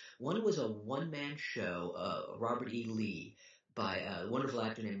calendar. One was a one-man show, Robert E. Lee, by a wonderful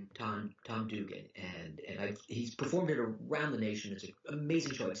actor named Tom Dugan, and he's performed it around the nation. It's an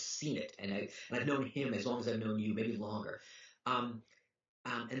amazing show. I've seen it, and I've known him as long as I've known you, maybe longer. And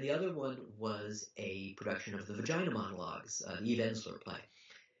the other one was a production of the Vagina Monologues, the Eve Ensler play.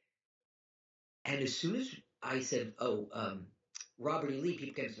 And as soon as I said, Robert E. Lee,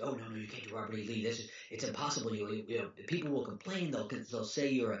 people came and said, "Oh no, you can't do Robert E. Lee. It's impossible. You know, people will complain. They'll say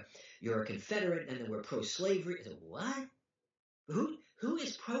you're a Confederate, and then we're pro-slavery." I said, "What? Who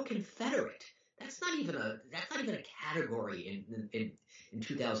is pro-Confederate? That's not even a category in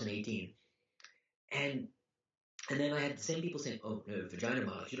 2018." And then I had the same people saying, "Oh, no, Vagina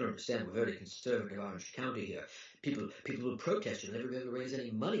Monologues, you don't understand. We're very conservative Orange County here. People will protest. You'll never be able to raise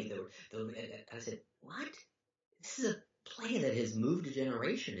any money." And I said, "What? This is a play that has moved a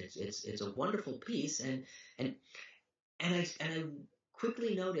generation. It's a wonderful piece." And I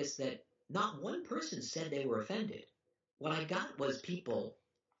quickly noticed that not one person said they were offended. What I got was people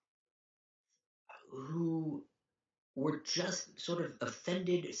who were just sort of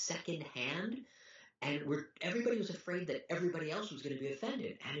offended secondhand. And everybody was afraid that everybody else was going to be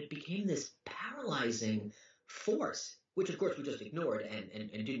offended. And it became this paralyzing force, which of course we just ignored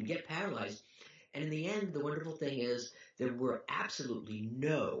and didn't get paralyzed. And in the end, the wonderful thing is there were absolutely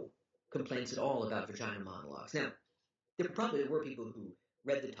no complaints at all about Vagina Monologues. Now, there probably were people who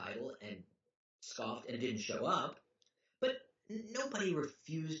read the title and scoffed and didn't show up, but nobody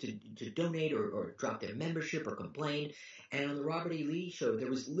refused to donate or drop their membership or complain. And on the Robert E. Lee show, there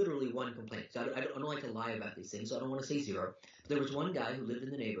was literally one complaint. So I don't like to lie about these things, so I don't want to say zero. But there was one guy who lived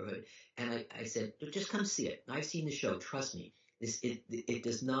in the neighborhood, and I said, "Just come see it. I've seen the show. Trust me. It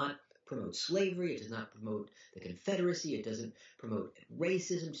does not promote slavery. It does not promote the Confederacy. It doesn't promote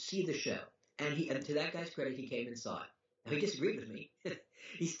racism. See the show." And to that guy's credit, he came and saw it. Now, he disagreed with me.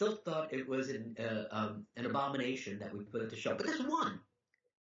 He still thought it was an abomination that we put at the show. But that's one.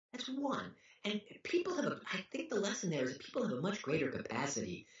 That's one. And people I think the lesson there is that people have a much greater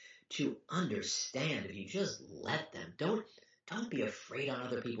capacity to understand if you just let them. Don't be afraid on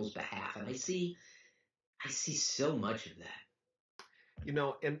other people's behalf. And I see so much of that.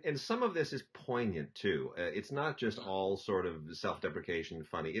 And some of this is poignant too. It's not just all sort of self-deprecation and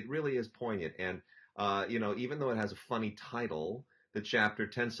funny. It really is poignant. And even though it has a funny title, the chapter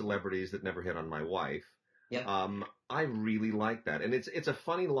 10 Celebrities That Never Hit on My Wife, Yep. I really like that. And it's a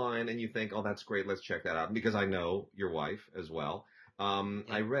funny line, and you think, "Oh, that's great, let's check that out," because I know your wife as well.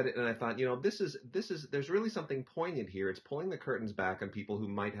 I read it and I thought, there's really something poignant here. It's pulling the curtains back on people who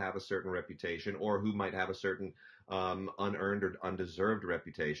might have a certain reputation or who might have a certain unearned or undeserved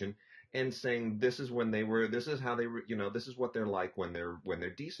reputation, and saying this is how they were, this is what they're like when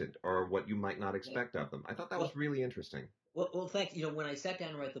they're decent, or what you might not expect of them. I thought that was really interesting. Well, thanks. When I sat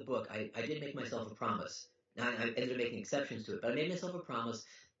down to write the book, I did make myself a promise. Now, I ended up making exceptions to it, but I made myself a promise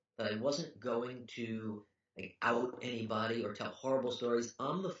that I wasn't going to out anybody or tell horrible stories.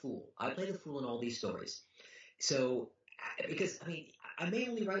 I'm the fool. I play the fool in all these stories. So, because I may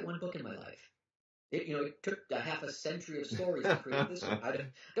only write one book in my life. It took a half a century of stories to create this one. I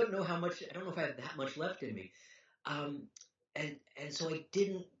don't know how much. I don't know if I have that much left in me. And so I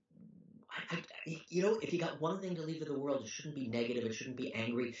didn't. If you got one thing to leave to the world, it shouldn't be negative. It shouldn't be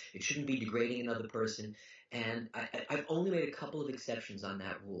angry. It shouldn't be degrading another person. And I've only made a couple of exceptions on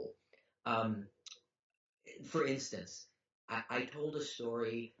that rule. For instance, I told a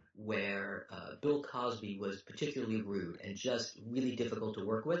story where Bill Cosby was particularly rude and just really difficult to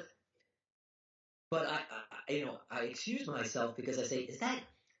work with. But I excused myself because I say,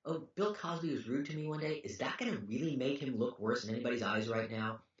 Bill Cosby was rude to me one day. Is that going to really make him look worse in anybody's eyes right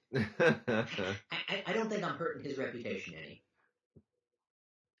now? I don't think I'm hurting his reputation any.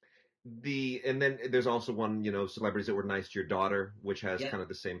 And then there's also one, celebrities that were nice to your daughter, which has kind of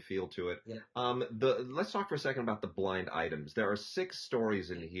the same feel to it. Let's talk for a second about the blind items. There are 6 stories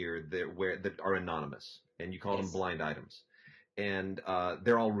in here that are anonymous, and you call them blind items. And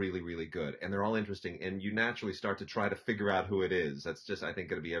they're all really, really good, and they're all interesting, and you naturally start to try to figure out who it is. That's just, I think,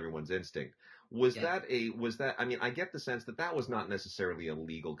 going to be everyone's instinct. I mean, I get the sense that was not necessarily a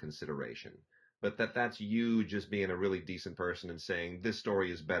legal consideration, but that's you just being a really decent person and saying this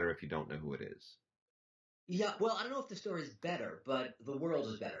story is better if you don't know who it is. Yeah, well, I don't know if the story is better, but the world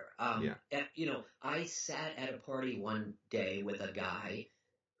is better. I sat at a party one day with a guy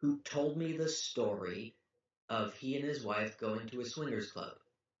who told me the story of he and his wife going to a swingers club.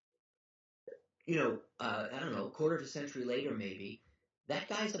 I don't know, a quarter of a century later, maybe, that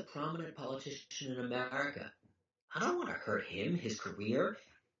guy's a prominent politician in America. I don't want to hurt him, his career.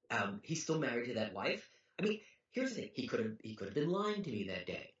 He's still married to that wife. I mean, here's the thing: he could have been lying to me that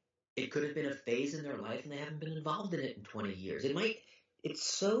day. It could have been a phase in their life, and they haven't been involved in it in 20 years. It's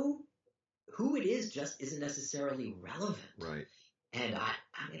so who it is just isn't necessarily relevant. Right. And I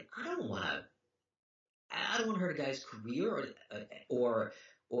mean, I don't want to hurt a guy's career or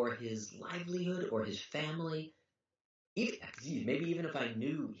his livelihood or his family. Maybe even if I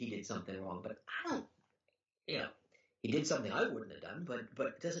knew he did something wrong, but I don't. He did something I wouldn't have done,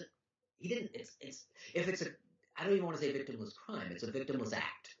 but doesn't he didn't? I don't even want to say victimless crime. It's a victimless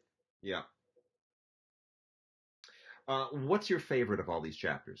act. Yeah. What's your favorite of all these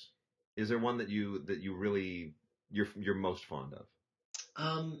chapters? Is there one that you really you're most fond of?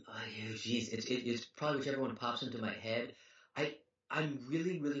 It's probably whichever one pops into my head. I'm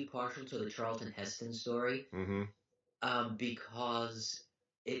really, really partial to the Charlton Heston story. Mm-hmm. Because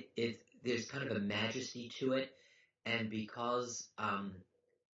there's kind of a majesty to it, and because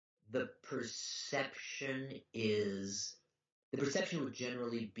the perception would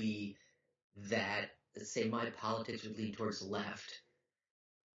generally be that, say, my politics would lean towards the left.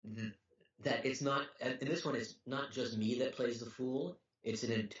 That it's not, and this one is not just me that plays the fool. It's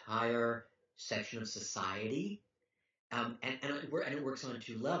an entire section of society, and it works on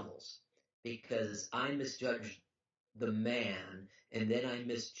 2 levels, because I misjudged the man, and then I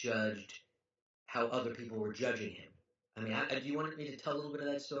misjudged how other people were judging him. I mean, do you want me to tell a little bit of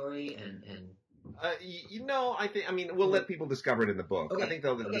that story? I mean, we'll let people discover it in the book. Okay. I think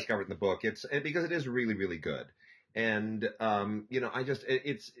they'll discover it in the book. It's because it is really, really good. And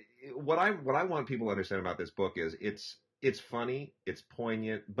it's what I want people to understand about this book is it's funny, it's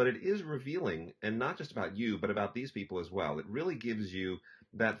poignant, but it is revealing, and not just about you, but about these people as well. It really gives you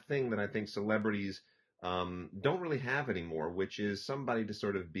that thing that I think celebrities don't really have anymore, which is somebody to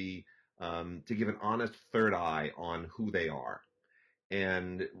sort of be to give an honest third eye on who they are.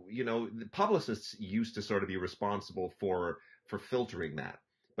 And, the publicists used to sort of be responsible for filtering that.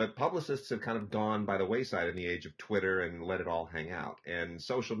 But publicists have kind of gone by the wayside in the age of Twitter and let it all hang out. And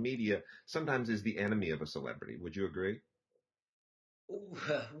social media sometimes is the enemy of a celebrity. Would you agree?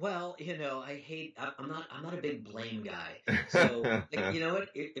 Well, I'm not a big blame guy. So, you know what?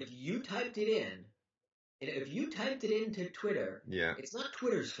 If you typed it in, if you typed it into Twitter, it's not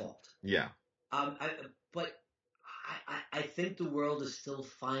Twitter's fault. Yeah. But I think the world is still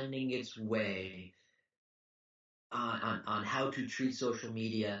finding its way on how to treat social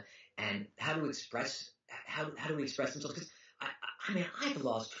media and how to express themselves. Because I mean, I've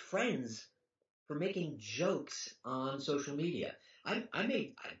lost friends for making jokes on social media. I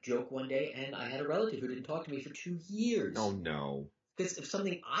made a joke one day, and I had a relative who didn't talk to me for 2 years. Oh no! Because of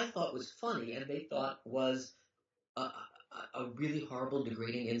something I thought was funny, and they thought was a really horrible,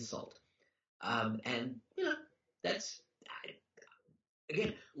 degrading insult. And that's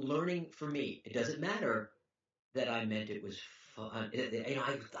again learning for me. It doesn't matter that I meant it was fun.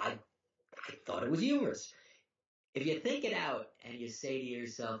 I thought it was humorous. If you think it out and you say to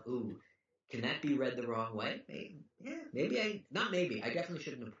yourself, "Ooh, can that be read the wrong way?" Maybe I definitely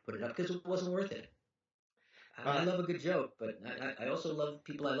shouldn't have put it up because it wasn't worth it. I love a good joke, but I also love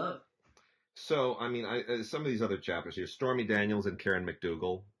people I love. So, I mean, some of these other chapters here, Stormy Daniels and Karen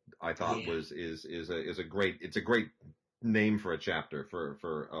McDougal, I thought is a great name for a chapter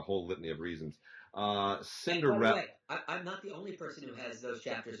for a whole litany of reasons. Cinderella. By the way, I'm not the only person who has those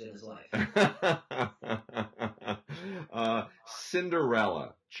chapters in his life.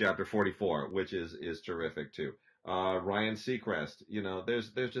 Cinderella, chapter 44, which is terrific too. Ryan Seacrest,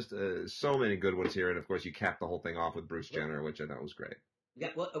 there's just so many good ones here, and of course you cap the whole thing off with Bruce Jenner, which I thought was great.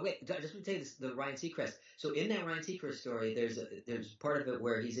 Yeah, well, wait, just let me tell you this, the Ryan Seacrest. So in that Ryan Seacrest story, there's part of it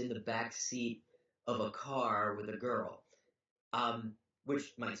where he's in the back seat of a car with a girl.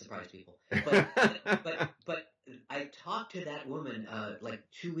 which might surprise people. But I talked to that woman like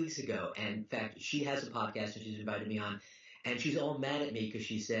 2 weeks ago, and in fact, she has a podcast and she's invited me on, and she's all mad at me because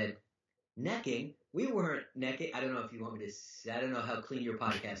she said, necking? We weren't necking. I don't know if you want me to say, I don't know how clean your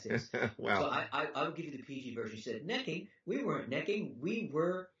podcast is. Well, so I will give you the PG version. She said, necking? We weren't necking. We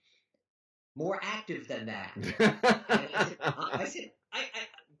were more active than that. I said,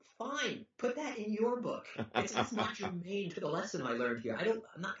 fine, put that in your book. It's not germane to the lesson I learned here. I'm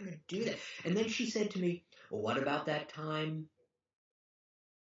not going to do that. And then she said to me, well, what about that time?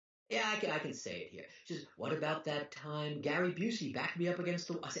 Yeah, I can say it here. She says, what about that time Gary Busey backed me up against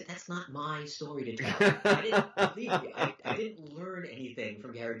the wall? I said, that's not my story to tell. I didn't believe you. I didn't learn anything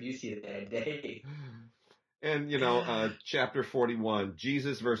from Gary Busey that day. And, chapter 41,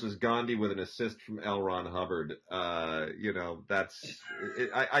 Jesus versus Gandhi with an assist from L. Ron Hubbard. That's,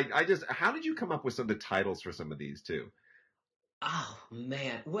 how did you come up with some of the titles for some of these too? Oh,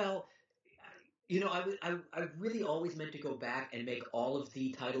 man. Well, I really always meant to go back and make all of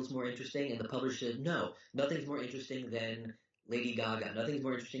the titles more interesting, and the publisher said, no, nothing's more interesting than Lady Gaga. Nothing's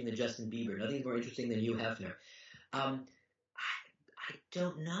more interesting than Justin Bieber. Nothing's more interesting than Hugh Hefner. I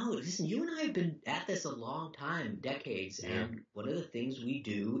don't know. Listen, you and I have been at this a long time, decades, and one of the things we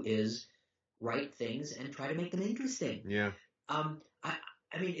do is write things and try to make them interesting. Yeah. I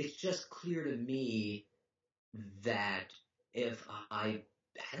mean, it's just clear to me that if I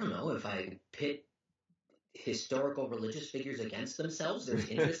pit historical religious figures against themselves, there's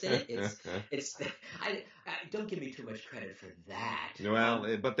interest in it. I don't give me too much credit for that.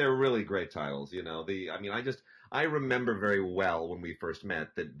 Well, but they're really great titles. I remember very well when we first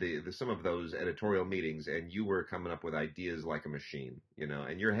met that some of those editorial meetings, and you were coming up with ideas like a machine,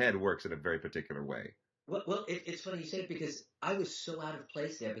 and your head works in a very particular way. Well, it's funny you say it because I was so out of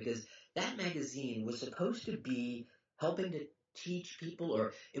place there because that magazine was supposed to be helping to teach people,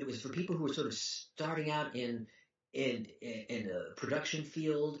 or it was for people who were sort of starting out in a production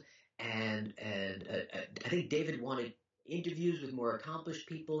field, and I think David wanted interviews with more accomplished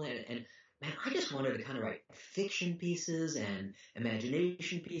people, and man, I just wanted to kind of write fiction pieces and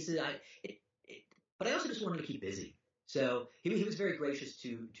imagination pieces. But I also just wanted to keep busy. So he was very gracious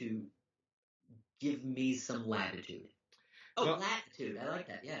to give me some latitude. Oh, well, latitude. I like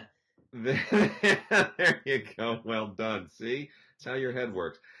that. Yeah. There you go. Well done. See, it's how your head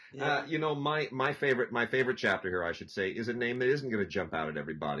works. Yeah. My favorite chapter here, I should say, is a name that isn't going to jump out at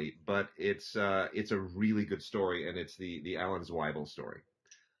everybody, but it's a really good story, and it's the Alan Zweibel story,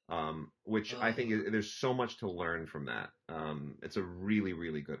 which I think there's so much to learn from that. It's a really,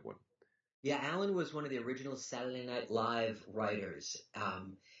 really good one. Yeah, Alan was one of the original Saturday Night Live writers.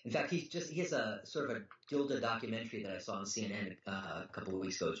 In fact, he has a sort of a Gilda documentary that I saw on CNN a couple of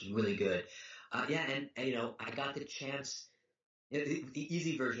weeks ago, which is really good. And I got the chance. The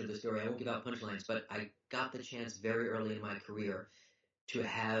easy version of the story, I won't give out punchlines, but I got the chance very early in my career to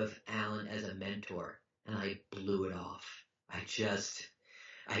have Alan as a mentor, and I blew it off. I just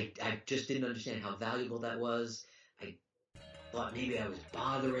didn't understand how valuable that was. I thought maybe I was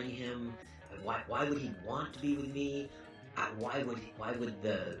bothering him. Why would he want to be with me? Why would he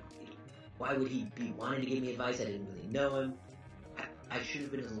be wanting to give me advice? I didn't really know him. I should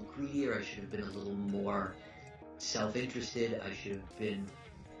have been a little greedier. I should have been a little more self-interested. I should have been,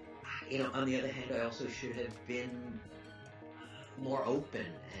 on the other hand, I also should have been more open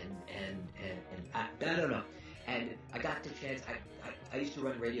and I don't know. And I got the chance. I used to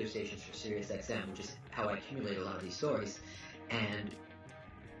run radio stations for Sirius XM, which is how I accumulate a lot of these stories. And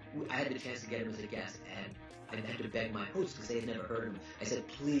I had the chance to get him as a guest, and I had to beg my host because they had never heard him. I said,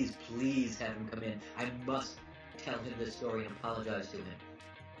 please have him come in. I must tell him this story and apologize to him.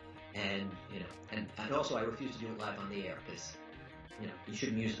 And, and also I refuse to do it live on the air because, you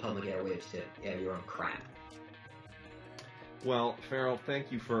shouldn't use public airwaves to air your own crap. Well, Farrell,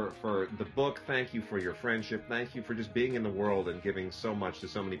 thank you for the book. Thank you for your friendship. Thank you for just being in the world and giving so much to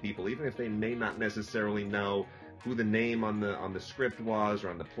so many people, even if they may not necessarily know who the name on the script was, or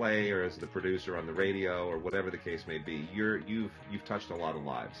on the play, or as the producer on the radio, or whatever the case may be. You've touched a lot of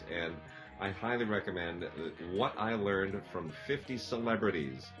lives, and I highly recommend What I Learned from 50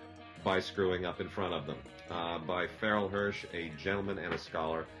 Celebrities by Screwing Up in Front of Them, by Farrell Hirsch, a gentleman and a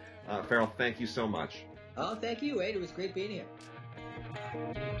scholar. Farrell, thank you so much. Oh, thank you, Wade. It was great being here.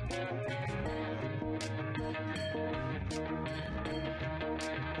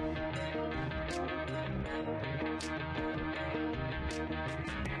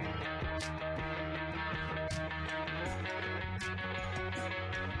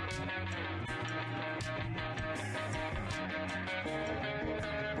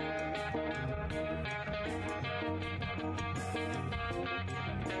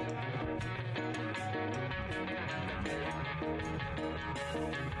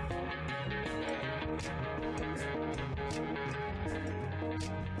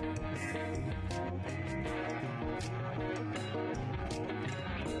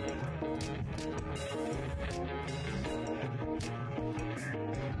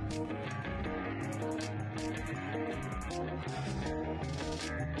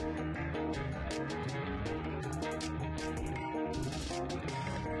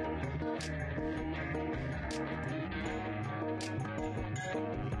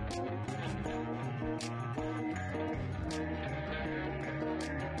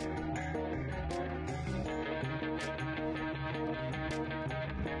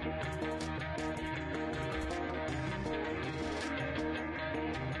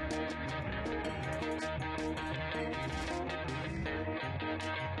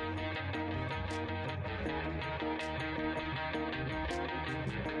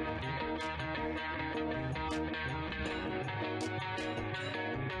 Bye.